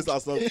 Let's move on from this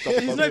Arsenal.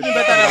 He's not even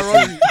better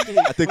than Rodri.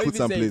 I think What put you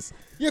some saying? place.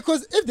 Yeah,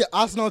 because if the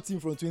Arsenal team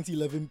from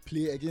 2011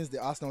 play against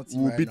the Arsenal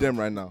team, We'll right beat now, them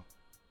right now.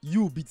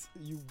 You beat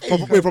you. From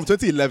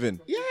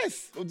 2011. Yes,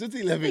 from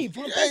 2011.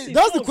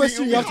 That's the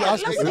question you have to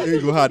ask yourself. You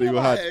go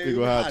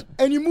hard.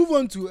 And you move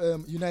on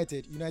to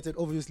United. United,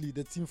 obviously,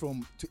 the team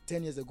from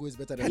 10 years ago is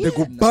better than. They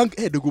go bang.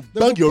 Hey, they go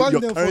bang your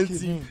them current fucking-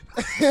 team.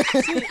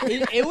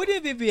 It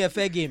wouldn't even be a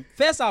fair game.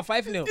 First half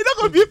 5-0. It's not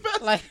gonna be fair.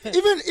 Like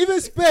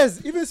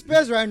even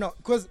Spurs right now,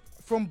 because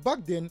from back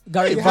then,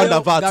 Gary they Van had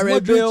der Vaart,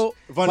 Gareth Bale,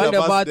 Van Van der der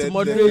Vaart, Vaart,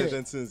 Modric.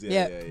 Jensen's,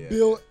 Yeah.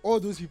 Bill, all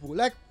those people.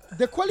 Like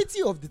the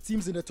quality of the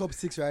teams in the top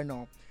 6 right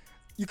now,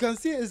 you can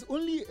say it's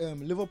only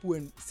Liverpool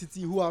and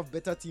City who have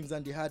better teams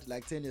than they had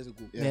like 10 years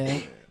ago. Yeah.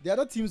 The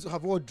other teams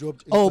have all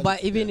dropped. in Oh, quality.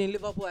 but even in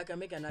Liverpool, I can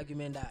make an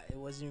argument that it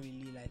wasn't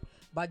really like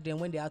back then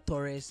when they had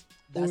Torres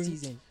that Oh,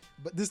 season.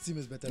 But this team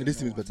is better. This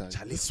than team is that one. better.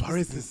 Charlie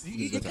Suarez is. This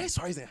You is guys better.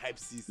 Suarez in hype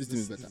season. This team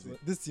is better.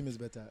 This team is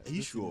better. Are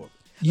you sure?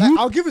 Like,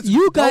 I'll give it to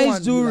You that guys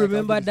one, do like, I'll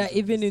remember give it that to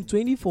even this in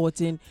team.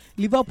 2014,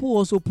 Liverpool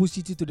also pushed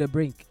City to the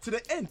brink. To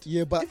the end.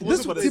 Yeah, but If it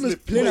this wasn't for the team is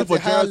slip, playing if at it a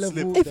wasn't higher for the level.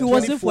 slip, If it than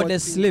wasn't for the 2014.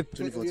 slip,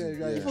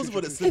 2014. If it wasn't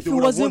for the slip, if they it would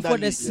have wasn't won for that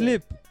the league.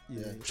 slip,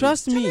 Yeah.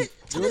 trust me,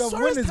 They would have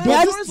won this they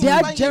had, game. they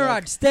had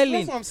Gerrard, Sterling.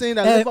 That's what I'm saying.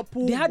 That uh,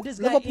 Liverpool, they had this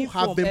guy Liverpool in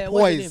have from, been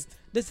what's the name? poised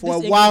This for a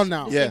English- while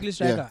now. this Yeah, English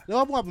yeah. striker.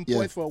 Liverpool have been Yeah.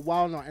 poised for a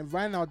while now, and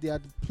right now they are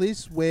the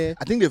place where.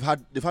 I think they've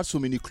had so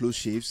many close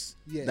shaves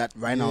Yeah. that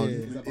right now Yeah.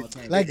 it's It's about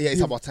time. like Like, it's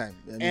they- about time.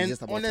 I mean, it's And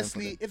just about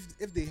honestly, time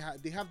if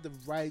they have the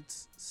right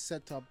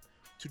setup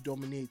to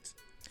dominate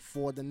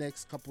for the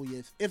next couple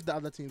years, if the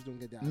other teams don't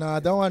get that. Nah,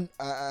 that one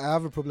I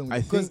have a problem with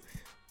I because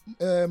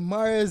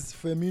Mahrez,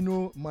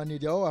 Firmino, Mane,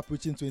 they're all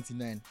approaching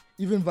 29.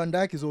 Even Van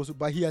Dijk is also,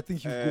 but I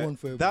think he'll go on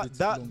for a bit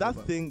longer,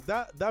 but- thing,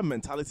 that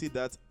mentality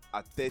that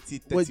at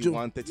 30, Wait,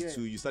 31,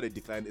 32, you started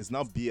declining is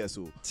now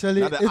BSO.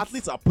 Charlie, Now the it's-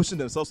 athletes are pushing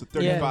themselves to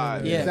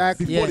 35 Yeah,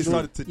 exactly. before yeah. they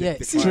started to Yeah,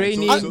 decline.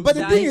 training. But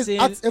the thing is, dancing,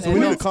 at a So we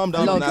need to point, calm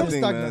down it on becomes that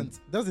thing, man. stagnant.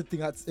 That's the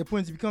thing. At a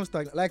point, it becomes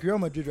stagnant. Like Real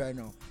Madrid right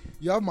now,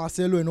 you have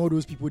Marcelo and all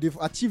those people. They've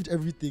achieved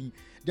everything.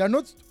 They are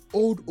not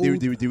old. They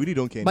really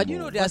don't care But you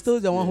anymore. know, they are still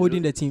the one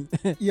holding the team.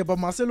 Yeah, but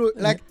Marcelo,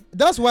 like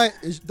that's what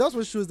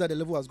shows that the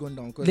level has gone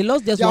down. 'Cause They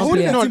lost just they are one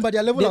holding player. the team, but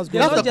their level has they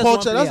gone That's lost down. the just one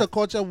culture. That's player. the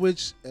culture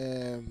which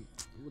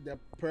the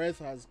Perez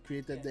has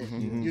created there.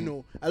 You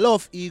know, a lot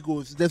of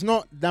egos. There's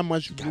not that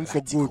much room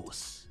for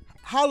growth.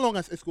 How long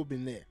has Isco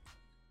been there?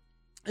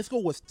 Isco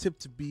was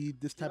tipped to be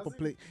this type of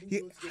player.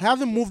 He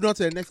hasn't moved on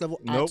to the next level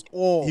Nope. at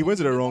all. He went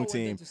to the wrong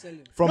team.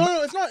 From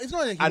No, it's not. It's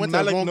not. Like he and went to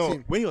the Malaga, wrong no,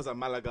 team. when he was at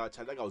Malaga,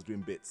 that guy was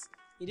doing bits.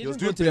 He He was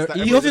didn't doing go to bits. the.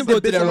 that He everybody didn't go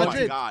said, to the bits "Oh in wrong my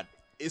team. God,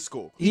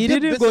 Isco." He did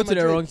didn't bits go in to the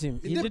Madrid. wrong team.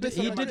 He He did did. bits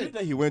in He Madrid. did.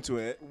 That he went to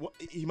it.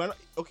 He might not,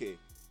 okay.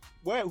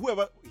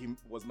 Whoever he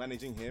was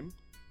managing him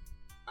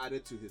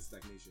added to his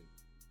stagnation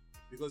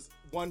because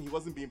one, he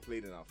wasn't being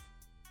played enough.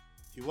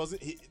 He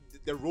wasn't.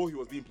 The role he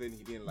was being played,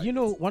 he didn't like. You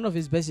know, it. one of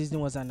his best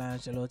seasons was under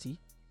Ancelotti.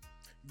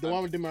 The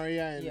one with Di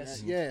Maria and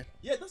Yes. yeah.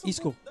 Yeah, that's what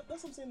Isco. That's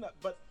what I'm saying. That,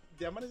 but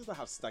there are managers that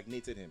have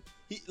stagnated him.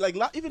 He like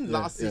even Yeah,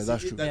 last yeah, season,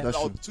 that's true. That's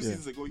or true. 2 Yeah,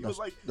 seasons ago, he that's- was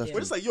like, that's we're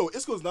just like, yo,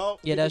 Isco's now.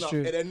 Yeah, that's picking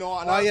true. up, and then no,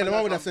 Oh yeah, the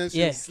one with the sense. sense.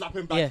 Yeah. Slap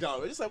him back Yeah. down.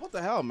 We're just like, what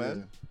the hell,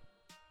 man?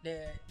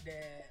 The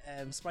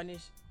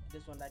Spanish,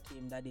 this one that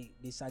came that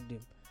they sacked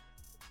him.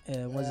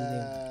 What's his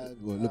name?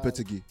 Well,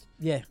 Lopetegui.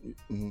 Yeah,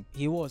 Mhm.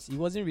 he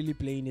wasn't really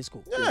playing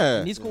Isco. Yeah.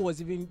 And Isco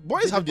was even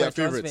Boys bidding have their for a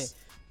transfer. favorites.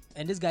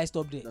 And this guy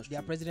stopped it. That's Their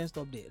true. president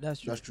stopped it. That's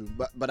true. That's true.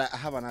 But I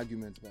have an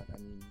argument. But I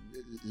mean,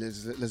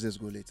 let's just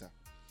go later.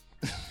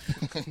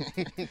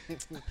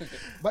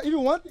 But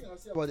even one thing I'll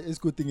say about the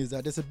Isco thing is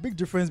that there's a big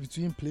difference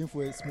between playing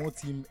for a small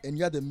team and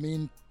you're the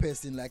main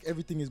person, like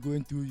everything is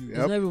going through you.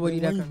 There's not everybody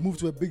When that you can move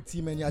to a big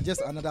team and you're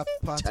just another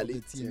part of the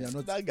team, you're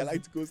not. That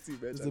Galacticos team,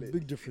 man. There's a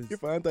big difference.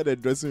 If I enter the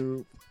dressing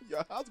room,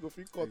 your heart go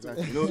feel cut.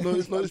 Exactly. No,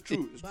 it's not. It's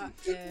true. It's But,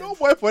 true. No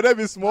boy for them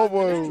is small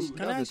boy. Can I That's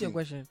ask the you a thing.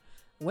 question?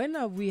 When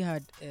have we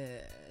had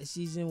a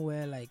season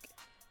where like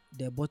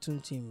the bottom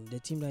team, the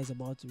team that is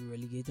about to be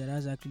relegated,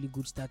 has actually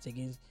good stats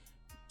against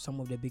some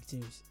of the big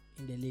teams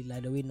in the league,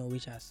 like the way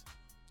Norwich has?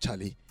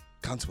 Charlie,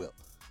 Cantwell.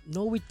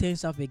 Norwich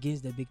turns up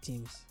against the big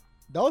teams.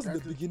 That was in the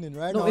beginning,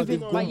 right? No, Now even they've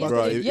but gone back.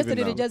 Bro, yesterday, even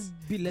they now. just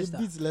beat They Leicester,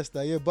 beat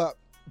Leicester, yeah, but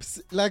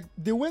like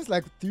they went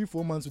like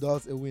 3-4 months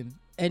without a win.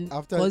 and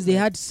after- because they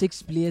had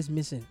 6 players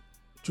missing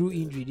through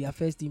injury, their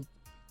first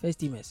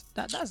teamers.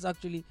 That's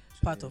actually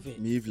part of it.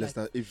 Me, if Like,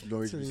 Leicester, if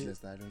Norwich beats Sorry.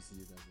 Leicester, I don't see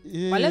it. As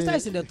Yeah. but Leicester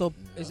is in the top.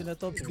 It's in the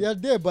top. They are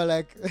there, but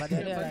like, But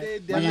they're there, But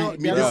like- they are not.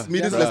 me, they are this, not- me,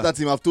 they are this not-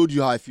 Leicester team, I've told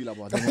you how I feel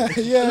about them.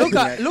 yeah. Look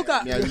at Yeah, look yeah,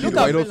 at you look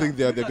know, at I don't Villa. think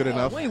they're good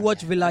enough. When you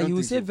watch Villa, I don't you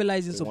will think say so. Villa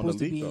isn't They won supposed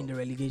the to be league, in the though.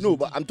 relegation. No,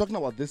 but I'm talking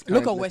about this. look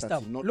at current West Leicester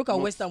Ham. team, not- Look at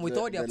not West Ham with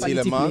all their the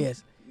quality Tielemans.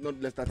 players. Not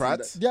Leicester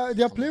Pratt? team.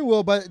 They are playing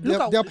well, but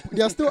Look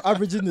they are still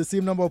averaging the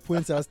same number of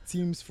points as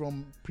teams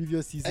from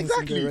previous seasons in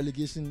Exactly. the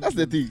relegation. That's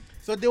the thing.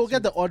 So they will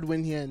get the odd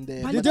win here and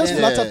there. But They look just at-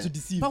 flat Yeah. out to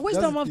deceive. But West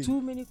That's Ham the have thing.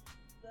 too many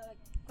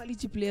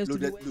quality players Look,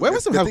 to the- do. look,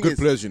 West Ham the have thing good is-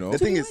 players, you know. The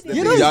thing is,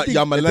 You know, Yeah, the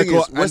yeah, the thing Maleko, is,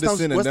 West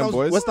Anderson, and them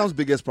boys. West Ham's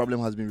biggest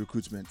problem has been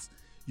recruitment.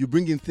 You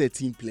bring in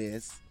 13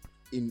 players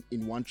in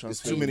one It's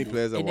transfer. too many window,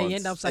 players at And then you once.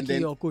 end up and sacking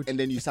then, your coach. and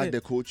then you sack the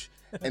coach,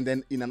 and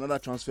then in another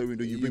transfer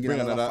window you bring in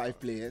another 5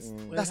 players. Well,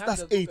 That's have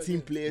that's the coach 18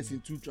 again. players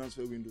in 2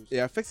 transfer windows. It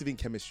affects even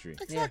chemistry.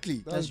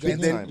 Exactly. That's big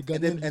And then,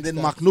 time. and then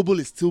Mark Noble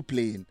is still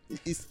playing,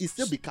 It's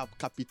still be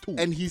capital.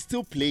 and he's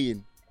still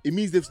playing. It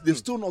means they've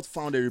still not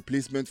found a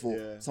replacement for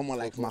Yeah. someone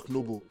like Mark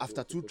Noble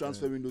after 2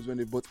 transfer windows when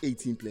they bought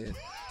 18 players.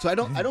 So I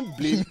don't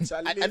blame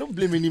I don't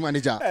blame any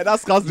manager. Hey,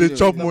 that's cause they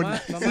chop But money.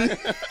 my- but my-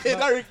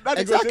 Hey, that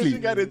Exactly.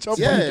 negotiation guy, they chop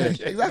Yeah, money.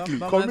 exactly.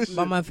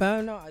 but my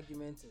final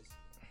argument is,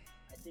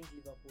 I think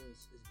Liverpool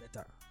is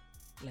better.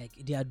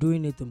 Like they are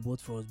doing it in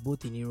both fronts,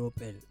 both in Europe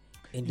and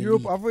in the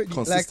Europe, league. average, like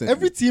Consistently.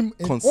 every team,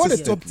 all the top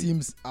Consistently.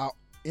 teams are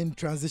in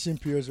transition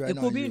periods right It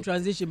now. could be in Europe.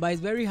 transition, but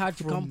it's very hard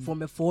to come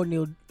from a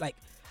 4-0.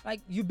 Like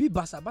you beat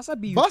Barca. Barca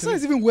beat you. Barca 3.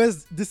 is even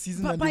worse this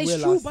season But than they it's were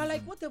true. last But like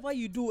season. whatever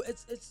you do,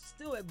 it's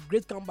still a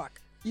great comeback.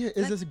 Yeah,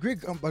 it's just a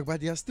great comeback, but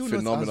they are still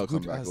Phenomenal not as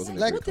good comeback. It as wasn't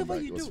a like great Whatever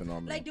comeback, you it was do,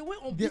 phenomenal. like they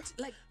went on Yeah. beat.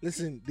 Like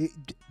Listen,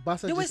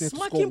 Barca they were just need to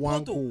score smacking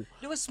one Porto. goal.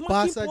 They were smacking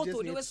Barca Porto. just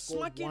They need were to score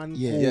smacking. one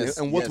Yeah. goal. Yes,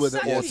 And what were the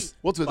exactly. odds?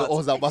 What were the But-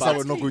 odds that Barca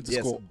were not going to Yes,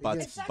 score? but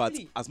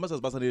Exactly. as much as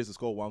Barca needed to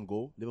score 1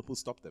 goal, Liverpool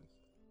stopped them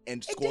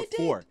and They scored did.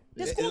 4.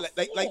 They scored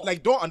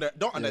Like don't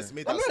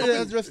underestimate that. I'm not Stopping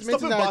underestimating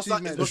stopping that Barca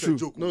achievement. is It's not true. a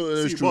joke. No,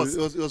 it's See, true.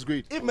 boss, It was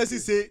great. if Messi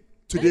say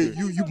today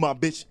you my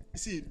bitch,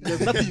 see, there's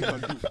nothing you can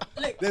do.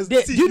 Like, There's-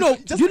 they, see, do you know?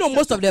 just- Do you know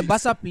most of the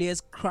Barca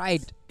players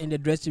cried in the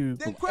dressing room?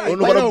 They Oh, cried. no,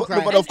 Why but don't of- cry?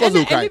 no, but of course they'll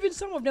and cry. even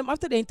some of them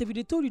after the interview,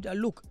 they told you that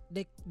look,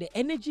 the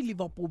energy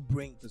Liverpool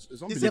brings. It's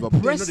It's unbelievable.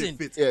 a pressing. pressing.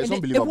 fit. Yeah, it's And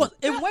unbelievable. was,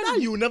 and when Now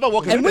you never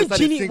walk and when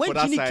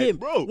Gini came,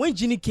 bro. when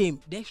Gini came,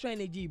 the extra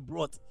energy he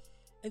brought,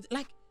 and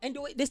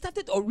they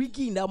started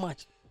Origi in that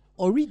match.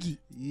 Origi,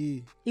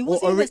 Yeah. he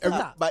wasn't the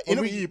starter. But you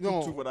know Origi, he put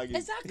no. 2 for that game.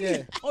 Exactly,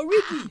 Yeah.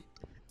 Origi.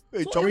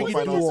 Hey, So chop Origi for did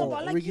final. well.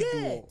 Duo, Like, Origi yeah.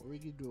 duo,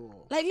 Origi duo.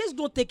 Like let's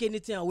not take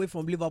anything away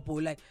from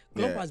Liverpool. Like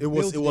Klopp Yeah, has it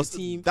was built the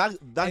team. that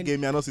And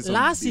game. I not see some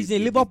last days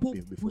season, Liverpool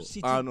before. put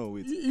City. Ah no,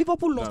 wait.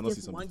 Liverpool No, I lost not see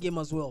just some one before. game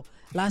as well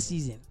last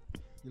season,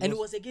 and it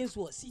was against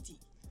what City.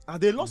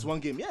 They lost 1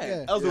 game. Yeah,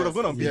 Yeah. else they would have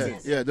gone Yeah, unbeaten.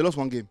 yeah, they lost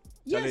 1 game.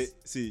 Charlie, Yes.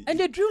 see, And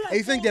they drew like.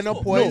 You think they're not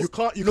no, poised? you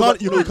can't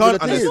but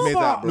underestimate no,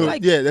 that, bro. No,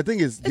 Like- the thing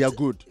is, they are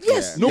good.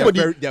 Yes. Yeah. Nobody,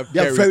 They're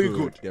they're very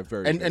good. They're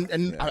very and good.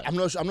 and Yeah.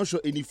 I'm not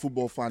sure any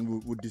football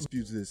fan would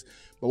dispute this.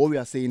 But what we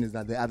are saying is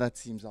that the other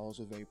teams are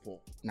also very poor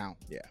now.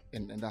 Yeah.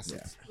 And that's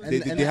it.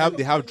 They have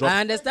dropped.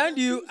 I understand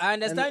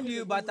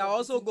you, but I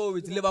also go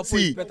with Liverpool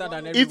See, is better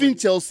than everybody. even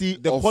Chelsea,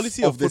 The of,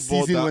 quality of of the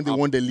football season that when they our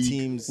won the league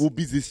teams- will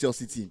beat this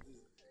Chelsea team.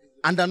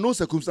 Under no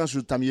circumstance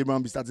should Tammy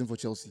Abraham be starting for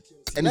Chelsea.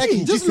 And Like,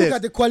 it's just true. look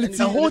at the quality.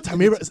 The whole time,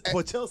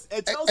 for Chelsea,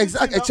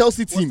 exactly, a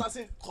Chelsea team. Was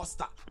starting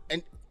Costa.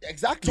 And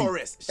exactly,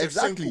 Torres,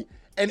 exactly. Shevchenko,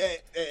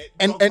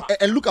 And Drogba.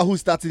 and look at who's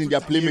starting in their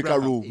Tammy playmaker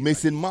Abraham. role.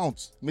 Mason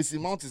Mount.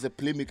 Mason Mount is a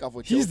playmaker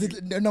for He's Chelsea.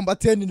 the number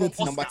 10 in the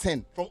team. Number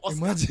 10. From Oscar.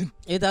 Imagine.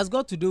 It has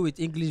got to do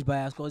with English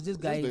bias because this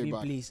guy Who's the even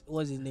back? plays.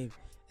 What's his name?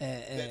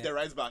 The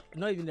right back.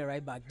 Not even the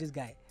right back. This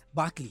guy,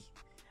 Barkley,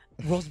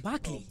 Ross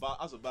Barkley.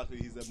 As of Barkley,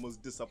 he's the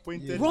most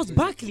disappointed Ross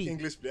Barkley.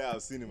 English player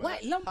I've seen him. Why,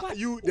 Lampard?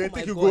 They Oh think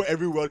my you God. go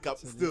every World Cup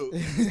still.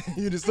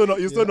 You're still not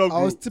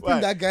I was good. tipping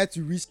Why? that guy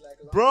to reach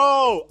like.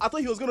 Bro, I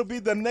thought he was gonna be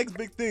the next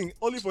big thing,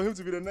 only for him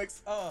to be the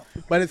next.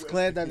 But it's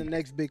clear that the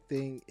next big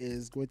thing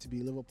is going to be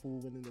Liverpool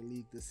winning the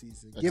league this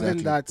season. Exactly. Given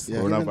that, Yeah.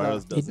 given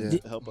Coronavirus that,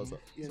 doesn't help us out.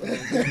 you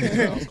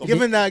know,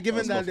 given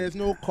that there's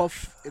no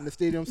cough in the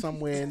stadium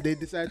somewhere, and they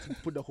decide to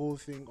put the whole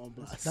thing on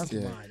blast. That's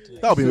Yeah. mad.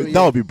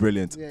 That would be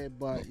brilliant. Yeah,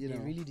 but you They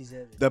know, really deserve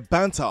it. The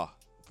banter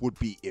would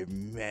be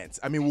immense.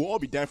 I mean, we'll all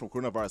be dying from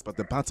coronavirus, but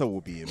the banter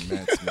will be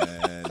immense,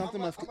 man.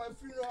 something must.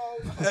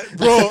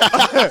 Bro,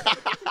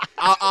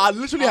 I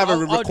literally have a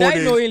I'll die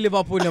recording. knowing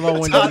Liverpool never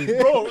won the league.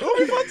 Bro, it would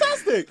be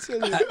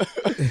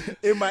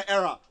fantastic. In my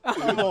era.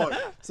 Come on.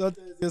 So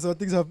some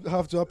things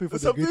have to happen for the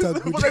Something greater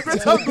for good. the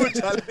greater good,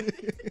 Charlie.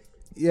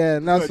 Yeah,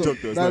 and that's It's not a all,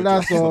 joke, though. It's not a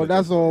that's joke. It's all. not a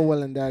That's joke. all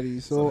well and daddy.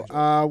 So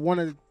I want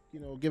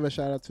to give a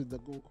shout out to the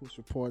Gold Coast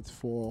Reports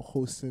for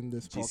hosting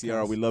this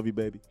GCR, podcast. we love you,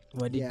 baby.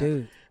 What they Yeah.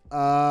 do?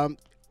 I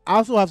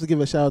also have to give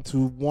a shout out to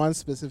one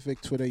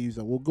specific Twitter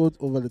user. We'll go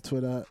over the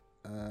Twitter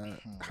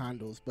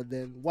handles, but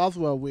then whilst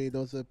we were away,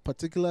 there was a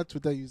particular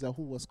Twitter user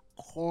who was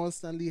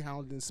constantly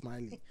hounding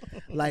Smiley,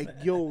 like,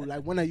 "Yo,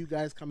 like, when are you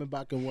guys coming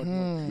back and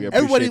whatnot?" We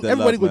Everybody appreciate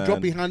the would love, drop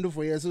a man. handle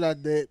for you so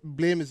that the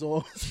blame is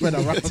all spread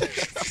around.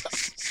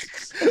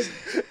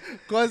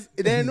 Because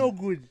it ain't no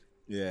good.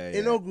 Yeah,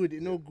 It no good.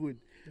 It no good.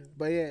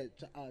 But yeah,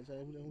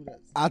 who that?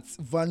 At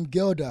Van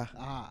Gelder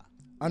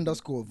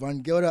 _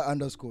 Van Gelder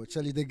 _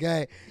 Charlie, the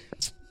guy.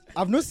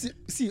 I've not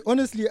see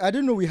honestly, I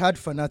didn't know we had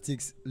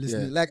fanatics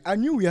listening. Yeah. Like, I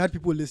knew we had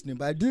people listening,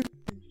 but I didn't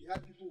know we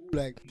had people who,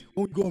 like,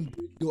 when we go on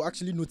break, they'll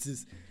actually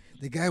notice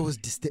the guy was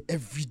disturbed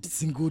every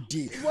single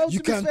day. Well, You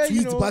to be can fair, tweet,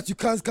 you know- but you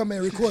can't come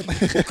and record.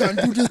 You can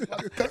do this.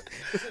 But you can't.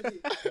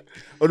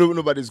 Oh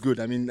no, but it's good.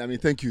 I mean,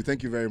 thank you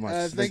very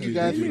much. Thank you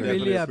guys. We for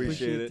really that.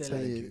 appreciate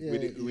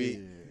it.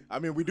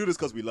 We do this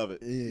because we love it.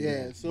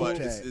 Yeah, so But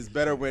it's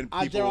better when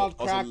people Gerald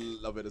also Crack.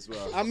 love it as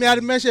well. I mean, I had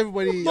to mention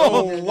everybody.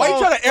 Why you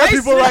trying to air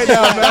people right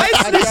now,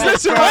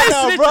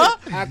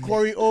 man? At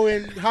Corey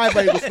Owen, hi,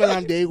 but you go spell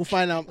him there. You go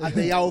find him at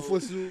the Yahoo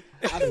Fosu.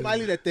 At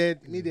Smiley the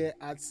Third, me there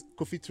at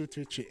Kofi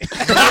Tutriche.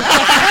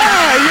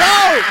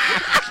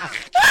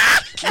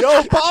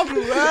 Yo,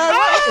 Pablo, man.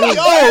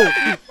 Yo.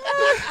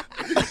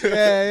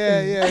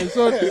 Yeah.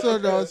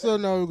 So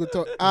now we go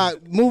talk.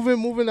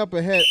 Moving up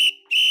ahead,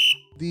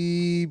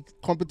 the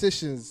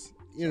competitions.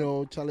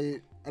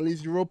 Charlie. At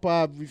least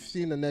Europa, we've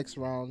seen the next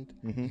round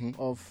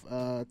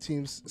of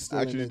teams still.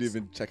 I actually in it. didn't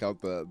even check out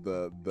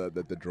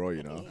the draw,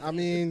 you know. I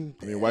mean,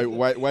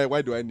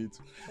 Why do I need to?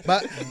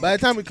 but by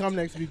the time we come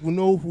next week, we'll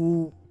know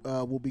who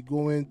will be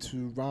going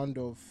to round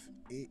of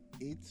eight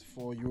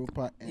for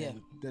Europa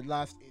and the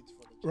last 8 for the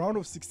Round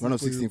of 16. Round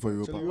of 16 for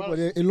Europa. Europa,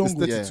 they're a long It's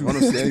way. Yeah, 32. round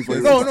of 16 for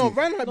No, Europa.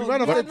 round of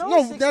No, 8. no,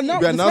 No, they're now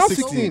We are it's now now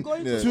 16.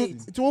 16. Yeah.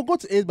 It will go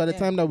to 8 by the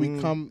time that we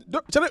come.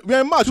 Charlie, we are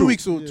in March. 2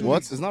 weeks or 2 What?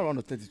 weeks. It's not round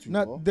of 32.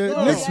 Not no? the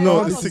No, next yeah, no,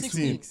 round it's is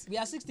 16. We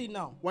are 16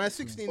 now. We're at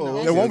 16 Oh, now.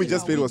 okay. The one we Yeah,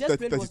 just played we was just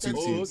played 32 was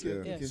teams.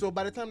 32. Yeah. Yeah. So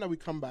by the time that we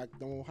come back,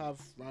 then we'll have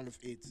round of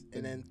 8,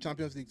 and then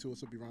Champions League to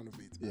also be round of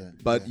 8. Yeah.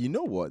 But you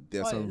know what?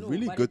 There are Oh, some no,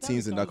 really by the good time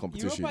teams we in that come-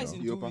 competition. Europa is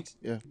in You know? 2 weeks.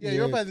 Yeah. Yeah,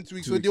 Europa is in 2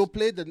 weeks, so they'll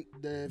play the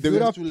They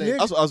would have first 2 legs.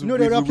 played- As No,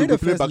 they would have played the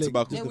play first back to leg.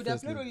 back. Yeah, the we have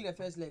first played leg. only the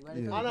first leg. By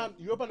the Yeah. time.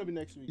 Europa will be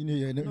next week.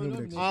 Yeah, no, No, no, no,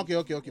 next.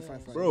 no. Okay, fine.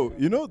 Bro,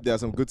 you know there are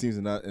some good teams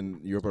in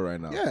Europa right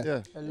now. Yeah.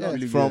 Yeah. A lot.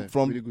 Really From good,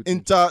 from really good team.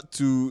 Inter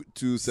to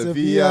Sevilla,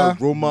 Sevilla.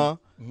 Roma,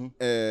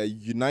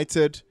 Mhm.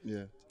 United.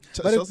 Yeah.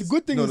 But the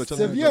good thing is Chelsea-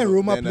 Sevilla and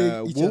Roma then,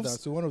 played each Wolves. other,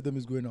 so one of them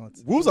is going out.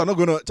 Wolves are not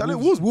gonna. Charlie,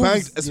 Wolves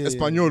banged yeah,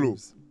 Espanyol.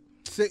 Wolves.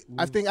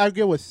 I think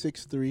aggregate was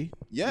 6-3.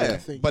 Yeah, I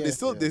think, but yeah.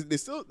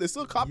 they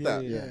still cop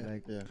that.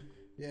 Yeah.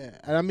 Yeah,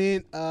 and I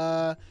mean,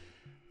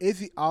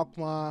 AZ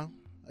Alkmaar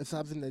is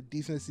having a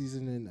decent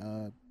season in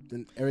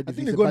Eredivisie. I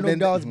think they got but then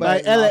knocked out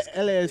by last-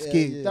 LASK.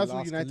 yeah, That's what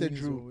last United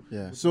Colleen, drew. so-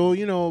 Yeah.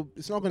 So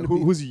it's not going to be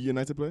Who's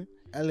United playing?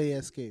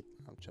 LASK.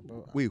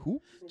 Wait,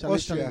 who?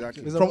 Austria.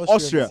 Exactly. It's an From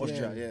Austria.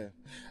 Austria,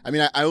 yeah. I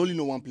mean, I only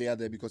know one player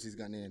there because he's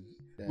Ghanaian.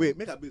 Yeah. Wait,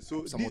 make a bit.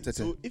 So Samuel Tete.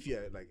 so if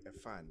you're like a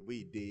fan,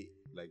 wait, they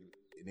like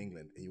in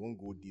England and you won't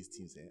go these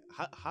teams,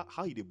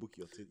 how you they book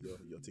your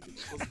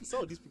tickets? Because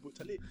some of these people,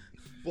 Charlie,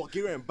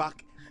 Bulgaria and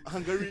back,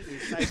 Hungary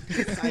inside,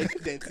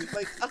 dentist.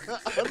 Like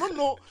I don't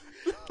know,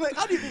 like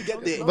how do you even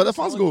get there? But the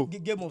fans go.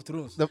 Game of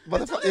Thrones. But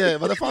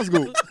the fans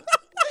go.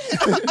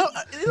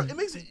 It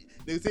makes it.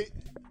 They say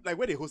like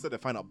when they hosted the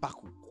final,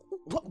 Baku.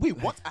 Wait,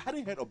 what? I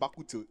hadn't heard of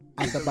Baku till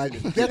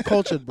Get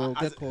cultured, bro.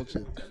 Get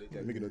cultured.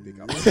 Make it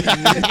no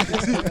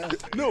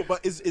take. No,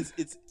 but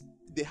it's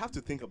they have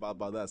to think about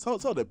that. Some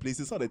of the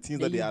places, some of the teams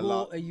Then that they you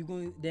allow. go, you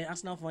go, then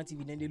Arsenal fan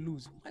TV, then they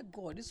lose. My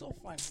God, it's so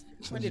fun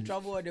when they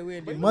travel all the way.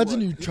 And they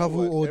Imagine you know travel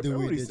what? all the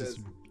Everybody way. There says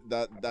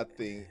just that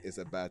thing is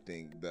a bad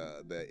thing.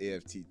 The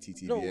AFT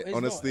TTV. No, it's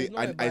Honestly, not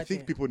a I bad think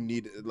thing. people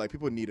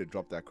need to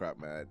drop that crap,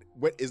 man.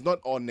 It's not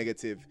all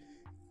negative.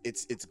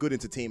 It's good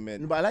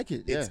entertainment. No, but I like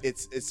it. Yeah.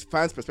 It's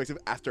fans' perspective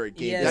after a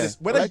game. Yes. That is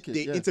whether I like it,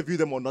 they yeah. interview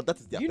them or not. That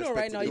is their You know,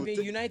 right perspective. now,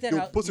 even United they'll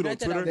have post it on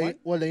United Twitter. have They, one.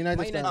 well, the United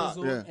Man fans. United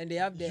zone, yeah. and they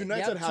have the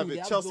United have two, it.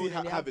 they Chelsea zone,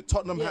 and they have it.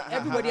 Tottenham Yeah, have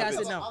everybody has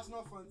it. it now.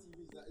 Arsenal fan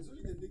TV. It's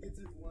only the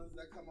negative ones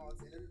that come out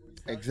and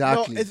everybody's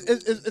Exactly. No,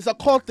 it's a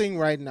cult thing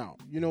right now.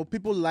 You know,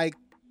 people like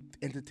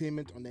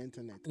entertainment on the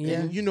internet. Yeah.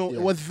 And, you know, Yeah.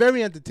 it was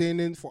very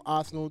entertaining for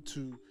Arsenal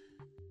to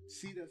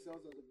see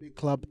themselves as a big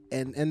club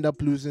and end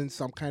up losing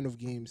some kind of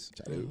games.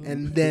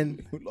 And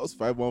then We lost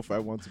 5-1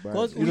 to Bayern.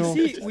 Because You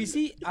know- we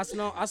see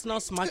Arsenal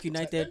smack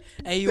United,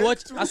 and you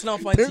watch Arsenal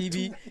fan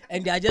TV,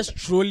 and they are just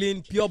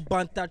trolling, pure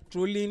banter,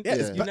 trolling Yeah,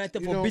 it's United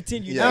you for know,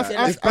 beating yeah. United.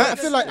 I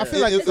feel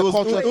like it's a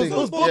cultural it thing.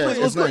 goes both Yeah, ways.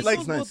 it's nice, Like,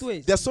 it's nice. both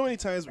ways. there's so many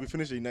times we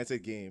finish a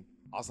United game,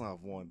 Arsenal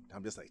have won.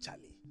 I'm just like,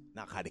 Charlie,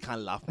 now they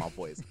can't laugh, my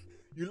boys.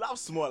 You laugh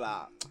small,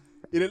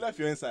 you don't laugh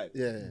your inside.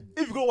 Yeah.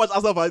 If you go watch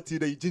Arsenal fan TV,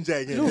 then you ginger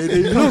again.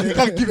 You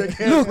can't give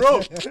again, bro.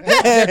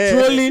 They're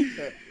trolling.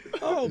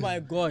 Oh my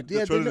God.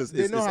 Yeah, trolling they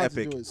is know how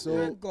epic. to do it. Oh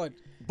So God.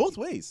 Both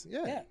ways.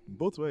 Yeah.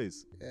 Both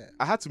ways. Yeah.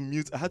 I had to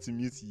mute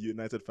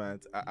United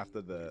fans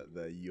after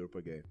the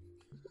Europa game.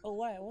 Oh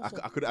why? What's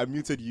up? I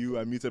muted you.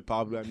 I muted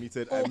Pablo. I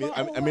muted Oh, muted what's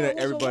up?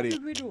 everybody. What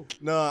did we do?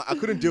 No, I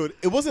couldn't do it.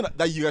 It wasn't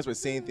that you guys were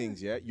saying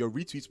things, yeah? Your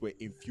retweets were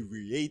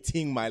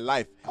infuriating my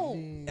life. Oh.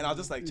 And I was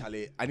just like,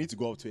 Charlie, I need to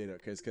go up to it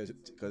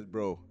because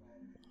bro,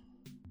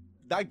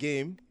 that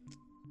game,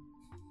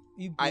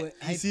 You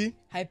you see?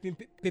 hyping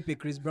Pepe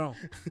Chris Brown.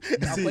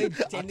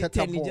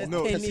 Arteta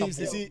No, Ten you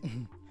years. see,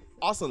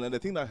 Arsenal, and the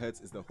thing that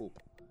hurts is the hope.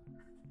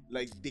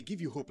 Like, they give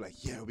you hope, like,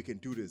 yeah, we can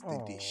do this.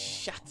 They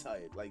shatter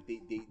it. Like,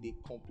 they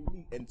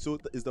completely, and so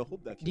it's the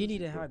hope that Do you kills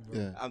need a bro. hug, bro?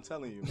 Yeah. I'm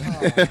telling you.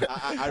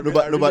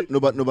 No,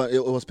 but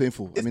it was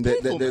painful. I mean,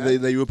 painful,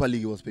 man. the Europa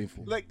League was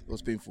painful. Like, it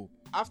was painful.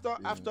 After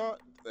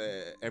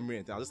Emery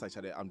and I was just like,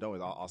 Charlie, I'm done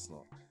with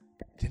Arsenal.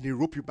 Then they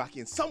rope you back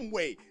in some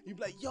way. You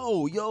be like,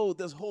 yo,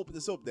 there's hope.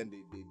 Then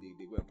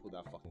they go and pull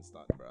that fucking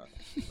stunt, bro.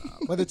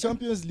 But the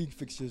Champions League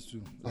fixtures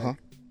too. Uh-huh.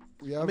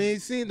 We I have, mean,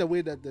 seeing the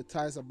way that the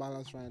ties are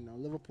balanced right now,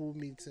 Liverpool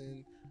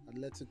meeting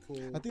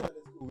Atletico. I think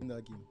Atletico will win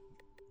that game.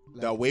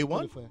 The away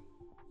one? For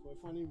a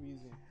funny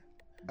reason.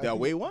 The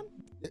away one?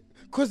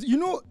 Because you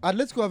know,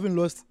 Atletico having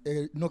lost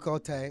a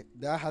knockout tie,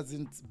 that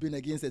hasn't been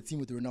against a team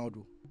with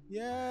Ronaldo.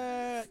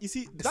 Yeah. You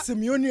see,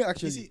 Simeone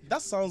actually. you see,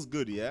 that sounds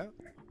good, yeah?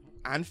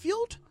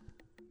 Anfield?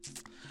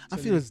 I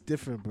feel it's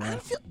different, bro.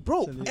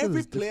 Bro, Charlie, every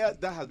it's player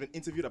that has been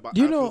interviewed about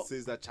Do you Anfield know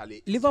says that,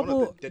 Charlie, it's one of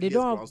Liverpool, the they deadliest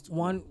don't grounds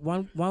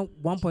have to go.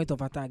 one point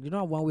of attack. They don't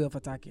have one way of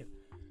attacking.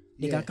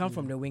 They Yeah. can come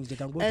from the wings. They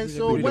can go And through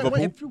so the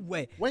when-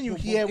 everywhere. when you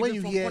From- hear- even when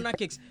you from hear- corner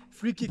kicks,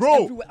 free kicks,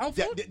 Bro, everywhere.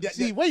 Anfield,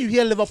 See, when you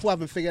hear Liverpool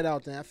haven't figured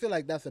out, then I feel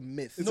like that's a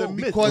myth. It's a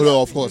myth. because,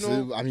 No, of course. you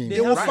know, I mean, They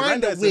they will have-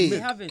 find a Right, way. they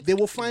haven't. They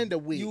will find a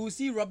way. you will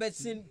see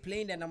Robertson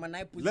playing the number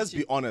 9 position. Let's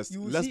be honest.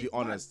 You will Let's see- be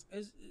honest. Man,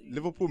 it's-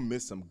 Liverpool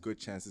missed some good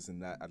chances in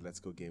that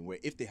Atletico game where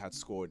if they had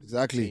scored,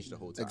 exactly. changed the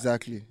whole time.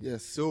 Exactly.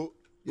 Yes. So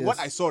Yes. what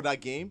I saw that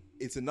game,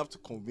 it's enough to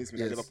convince me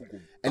that Yes. Liverpool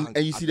go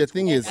And you see, the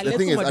thing is,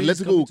 Madrid is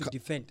Atletico coming will to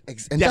defend. and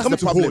They're that's coming the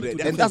to problem. hold it. They're And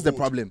coming that's to the hold it.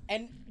 problem.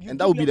 And you And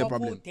that would be the Liverpool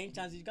problem. 10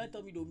 chances. You can't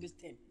tell me they'll miss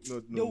 10. No,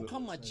 They will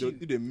come at you.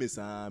 If they miss,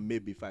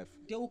 maybe 5.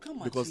 They will come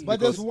Because- at you. But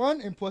because- there's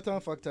one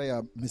important factor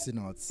you're missing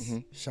out.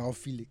 Shao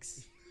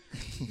Felix.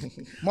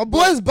 My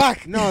boy's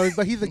back. No,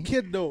 but he's a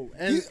kid though,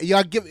 and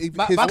you're giving his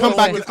back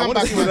comeback. from His I want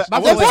to comeback. see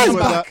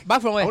whether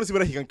Back from where? I want to see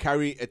whether he can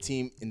carry a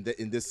team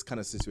in this kind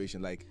of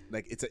situation. Like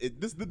it's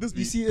this.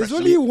 You see, it's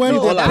only when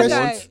all the I pressure.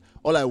 guy- want,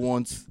 all I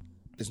want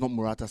is not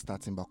Morata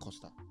starting, but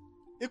Costa.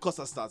 If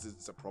Costa starts,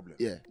 it's a problem.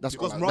 Yeah, that's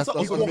Because all. Morata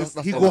That's also all. missed-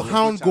 That's He all go I want.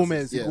 hound chances.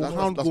 Gomez. He Yeah, go that's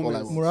hound all I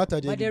Gomez. want.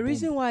 Morata But the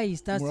reason why he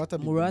starts Morata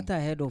Morata, be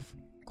ahead of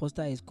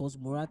Costa is because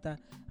Morata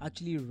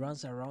actually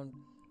runs around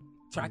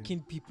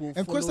tracking people.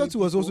 And following Costa too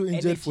was also people,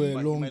 injured for a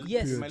energy. long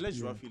Yes. You might period. let Yeah.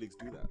 Joao Felix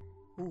do that.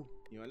 Who?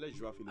 You might let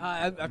Joao Felix.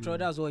 Actually,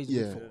 that's what he's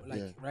Yeah, good for. Like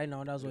yeah. right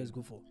now, that's what he's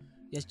good for.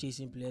 Just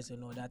chasing players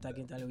and all that.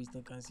 Attacking talent we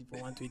still can see for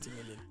 120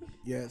 million.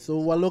 Yeah, so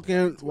we're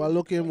looking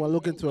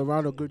to a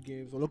round of good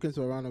games. We're looking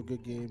to a round of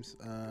good games.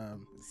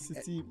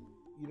 City,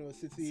 You know,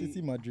 City,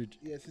 City Madrid.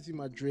 yeah, City,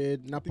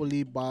 Madrid,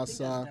 Napoli,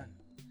 Barca.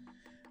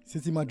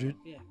 City Madrid.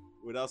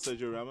 Without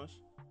Sergio Ramos.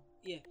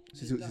 Yeah.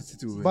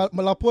 City will win. But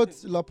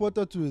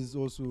Laporta too is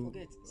also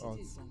Forget. out.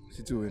 City is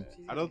City will win.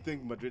 I don't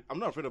think Madrid. I'm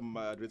not afraid of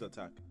Madrid's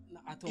attack.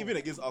 At all. even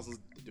against Arsenal's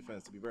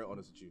defense, to be very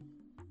honest with you.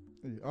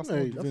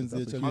 Arsenal Hey, defense,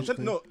 that's a yeah,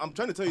 challenge. I'm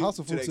trying to tell you House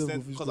to of the Folk extent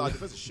Self because our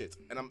defense is shit,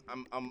 and I'm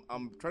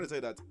trying to tell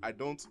you that I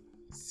don't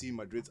see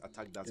Madrid's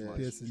attack that much.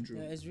 Yes, it's true.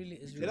 Yeah, it's really.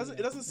 It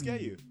doesn't scare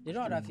you. They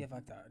don't have that fear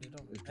factor. They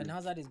don't. And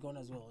Hazard is gone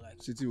as well. Like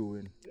City will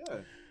win. Yeah.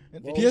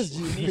 And Vinicius?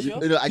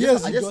 PSG.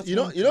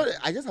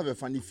 I just have a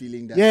funny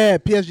feeling that Yeah,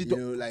 PSG. you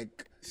know,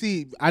 like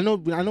See, I know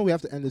we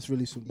have to end this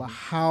really soon, but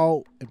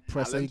how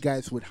impressed are you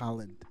guys with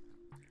Haaland?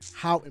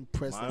 How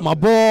impressed? My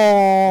boy!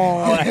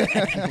 That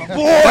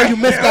you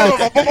missed out.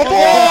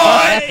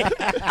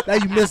 That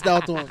you missed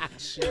out on.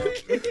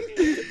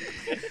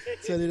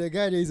 Tell you, the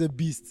guy there is a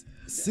beast.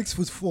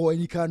 6'4" and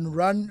he can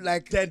run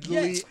like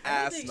Deadly Yeah,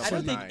 ass. I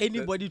don't think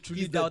anybody truly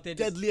He's the doubted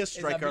his- deadliest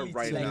his striker ability.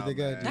 right Like now. the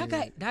guy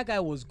man. That guy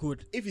was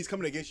good. If he's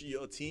coming against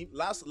your team,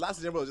 last season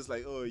everybody was just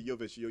like, oh,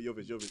 Jovic.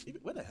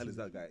 Where the hell is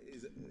that guy?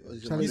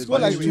 he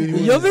scored like two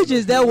goals. Jovic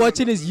is there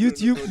watching his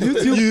YouTube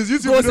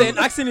YouTube goals videos. and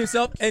asking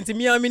himself, and to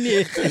me, I mean,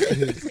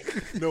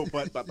 No,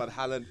 but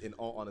Haaland, in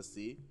all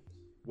honesty,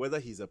 whether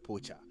he's a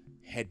poacher,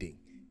 heading,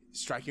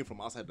 striking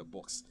from outside the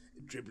box,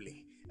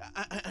 dribbling,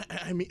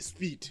 I mean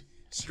speed,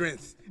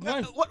 strength.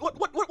 What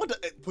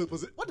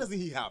doesn't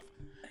he have?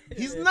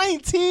 He's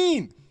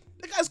 19.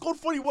 The guy scored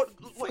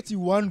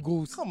 41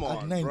 goals Come at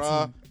on, 19.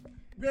 bruh.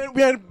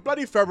 We're in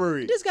bloody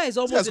February. this guy is This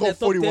almost guy's in the got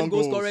top 10 41 goal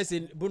goals. scorers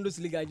in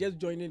Bundesliga. Just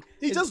joining.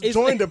 He just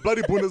joined the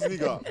bloody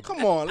Bundesliga.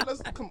 Come on,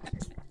 come on.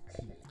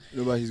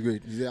 no, but he's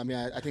great.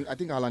 I think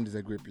Haaland is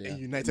a great player. And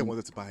United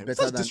wanted to buy him.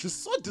 Better That's than-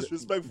 so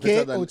disrespectful.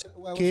 Better than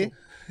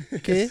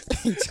Okay.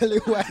 Tell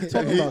you why.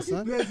 Talk about,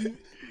 son.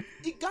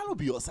 It gotta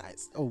be your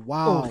size. Oh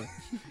wow.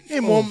 Hey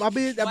mom, I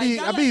be.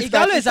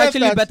 Igalo is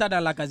actually better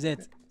than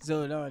Lacazette.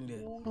 So that one there.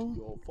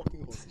 You're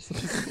fucking horses.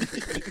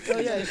 Oh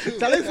yeah, it's true.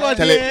 We're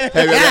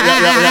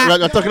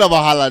talking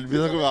about Haaland.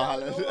 We're talking about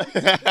Haaland.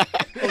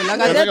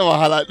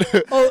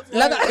 Oh,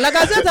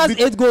 Lacazette has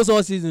 8 goals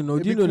all season. No,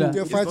 do you know that?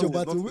 They fight your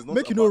battle.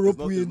 Make you know rope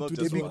win to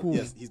Just be one. cool.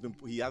 Yes,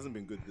 he hasn't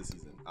been good this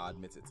season. I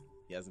admit it.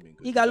 He hasn't been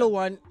good. Igalo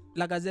 1,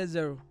 Lacazette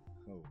 0.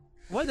 Oh.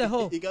 What the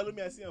hell? Igalo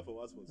me I see him for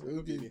what?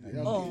 Okay.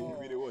 Oh.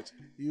 Really watch.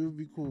 You'll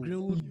be cool.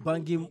 Greenwood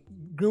banging.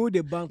 Greenwood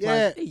the bank.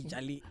 Yeah. Hey,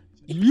 Charlie.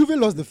 You even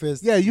lost the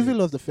first. Yeah, you've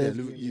lost the first.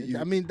 you-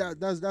 I mean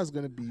that's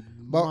gonna be.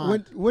 But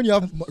mad. when you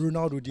have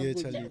Ronaldo there,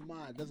 Charlie.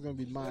 Mad. That's gonna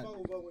be mad.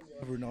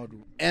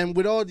 Ronaldo. And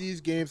with all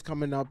these games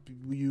coming up,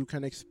 you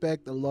can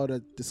expect a lot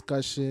of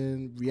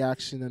discussion,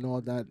 reaction, and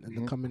all that in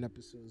the coming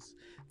episodes.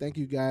 Thank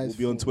you guys. We'll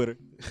be on for- Twitter.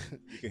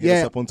 You can hit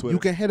us up on Twitter. You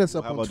can hit us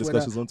up We'll have on our Twitter,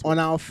 discussions on Twitter. on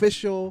our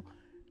official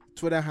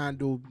Twitter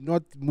handle,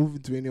 not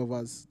moving to any of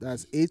us.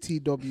 That's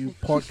ATW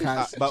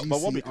Podcast. But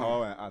what be GCR.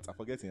 Kawawa at? I'm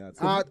forgetting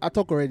that. I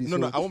talk already. No, so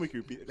no, I won't make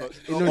you repeat.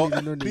 No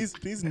need, no need.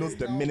 Please note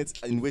the minutes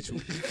in which.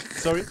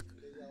 Sorry,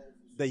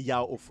 the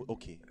Yao of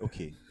okay.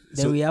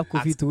 Then we have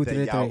Kofi at 233.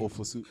 the Yao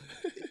Ofosu.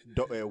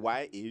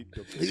 YA.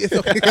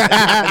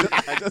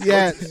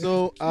 Yeah.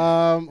 So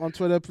on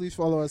Twitter, please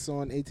follow us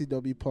on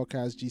ATW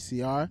Podcast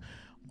GCR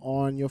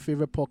on your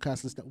favorite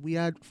podcast list. We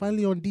are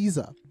finally on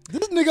Deezer.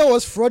 This nigga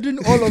was frauding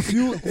all of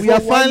you. We are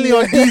finally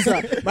on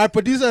Deezer. My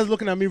producer is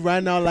looking at me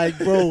right now like,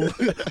 bro,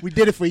 we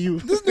did it for you.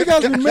 This nigga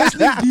has been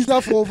mentioning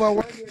Deezer for over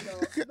 1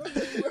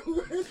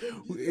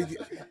 year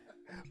now.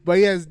 But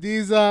yes,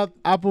 these are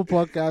Apple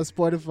Podcasts,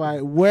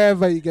 Spotify,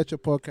 wherever you get your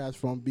podcast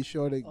from. Be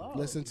sure to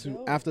listen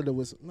to After the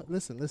Whistle.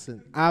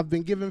 Listen. I've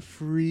been given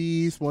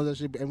free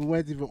sponsorship, and we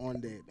weren't even on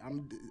there.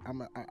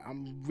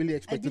 I'm really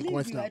expecting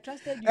coins now.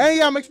 Hey,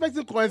 yeah, I'm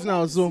expecting coins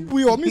now. So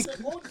We all miss on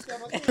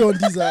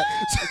Deezer.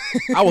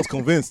 I was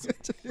convinced.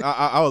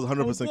 I was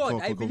 100% Oh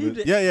God, I believe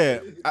convinced. it. Yeah.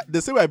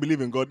 The same way I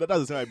believe in God, that's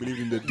the same way I believe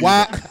in the.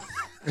 why?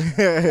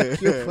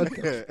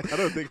 I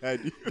don't think I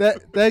do.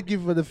 Thank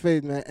you for the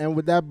faith, man. And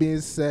with that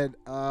being said,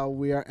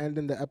 we are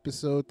ending the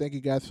episode. Thank you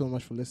guys so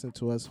much for listening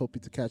to us.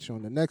 Hope to catch you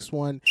on the next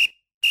one.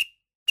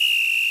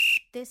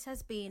 This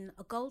has been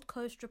a Gold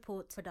Coast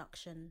Report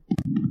production.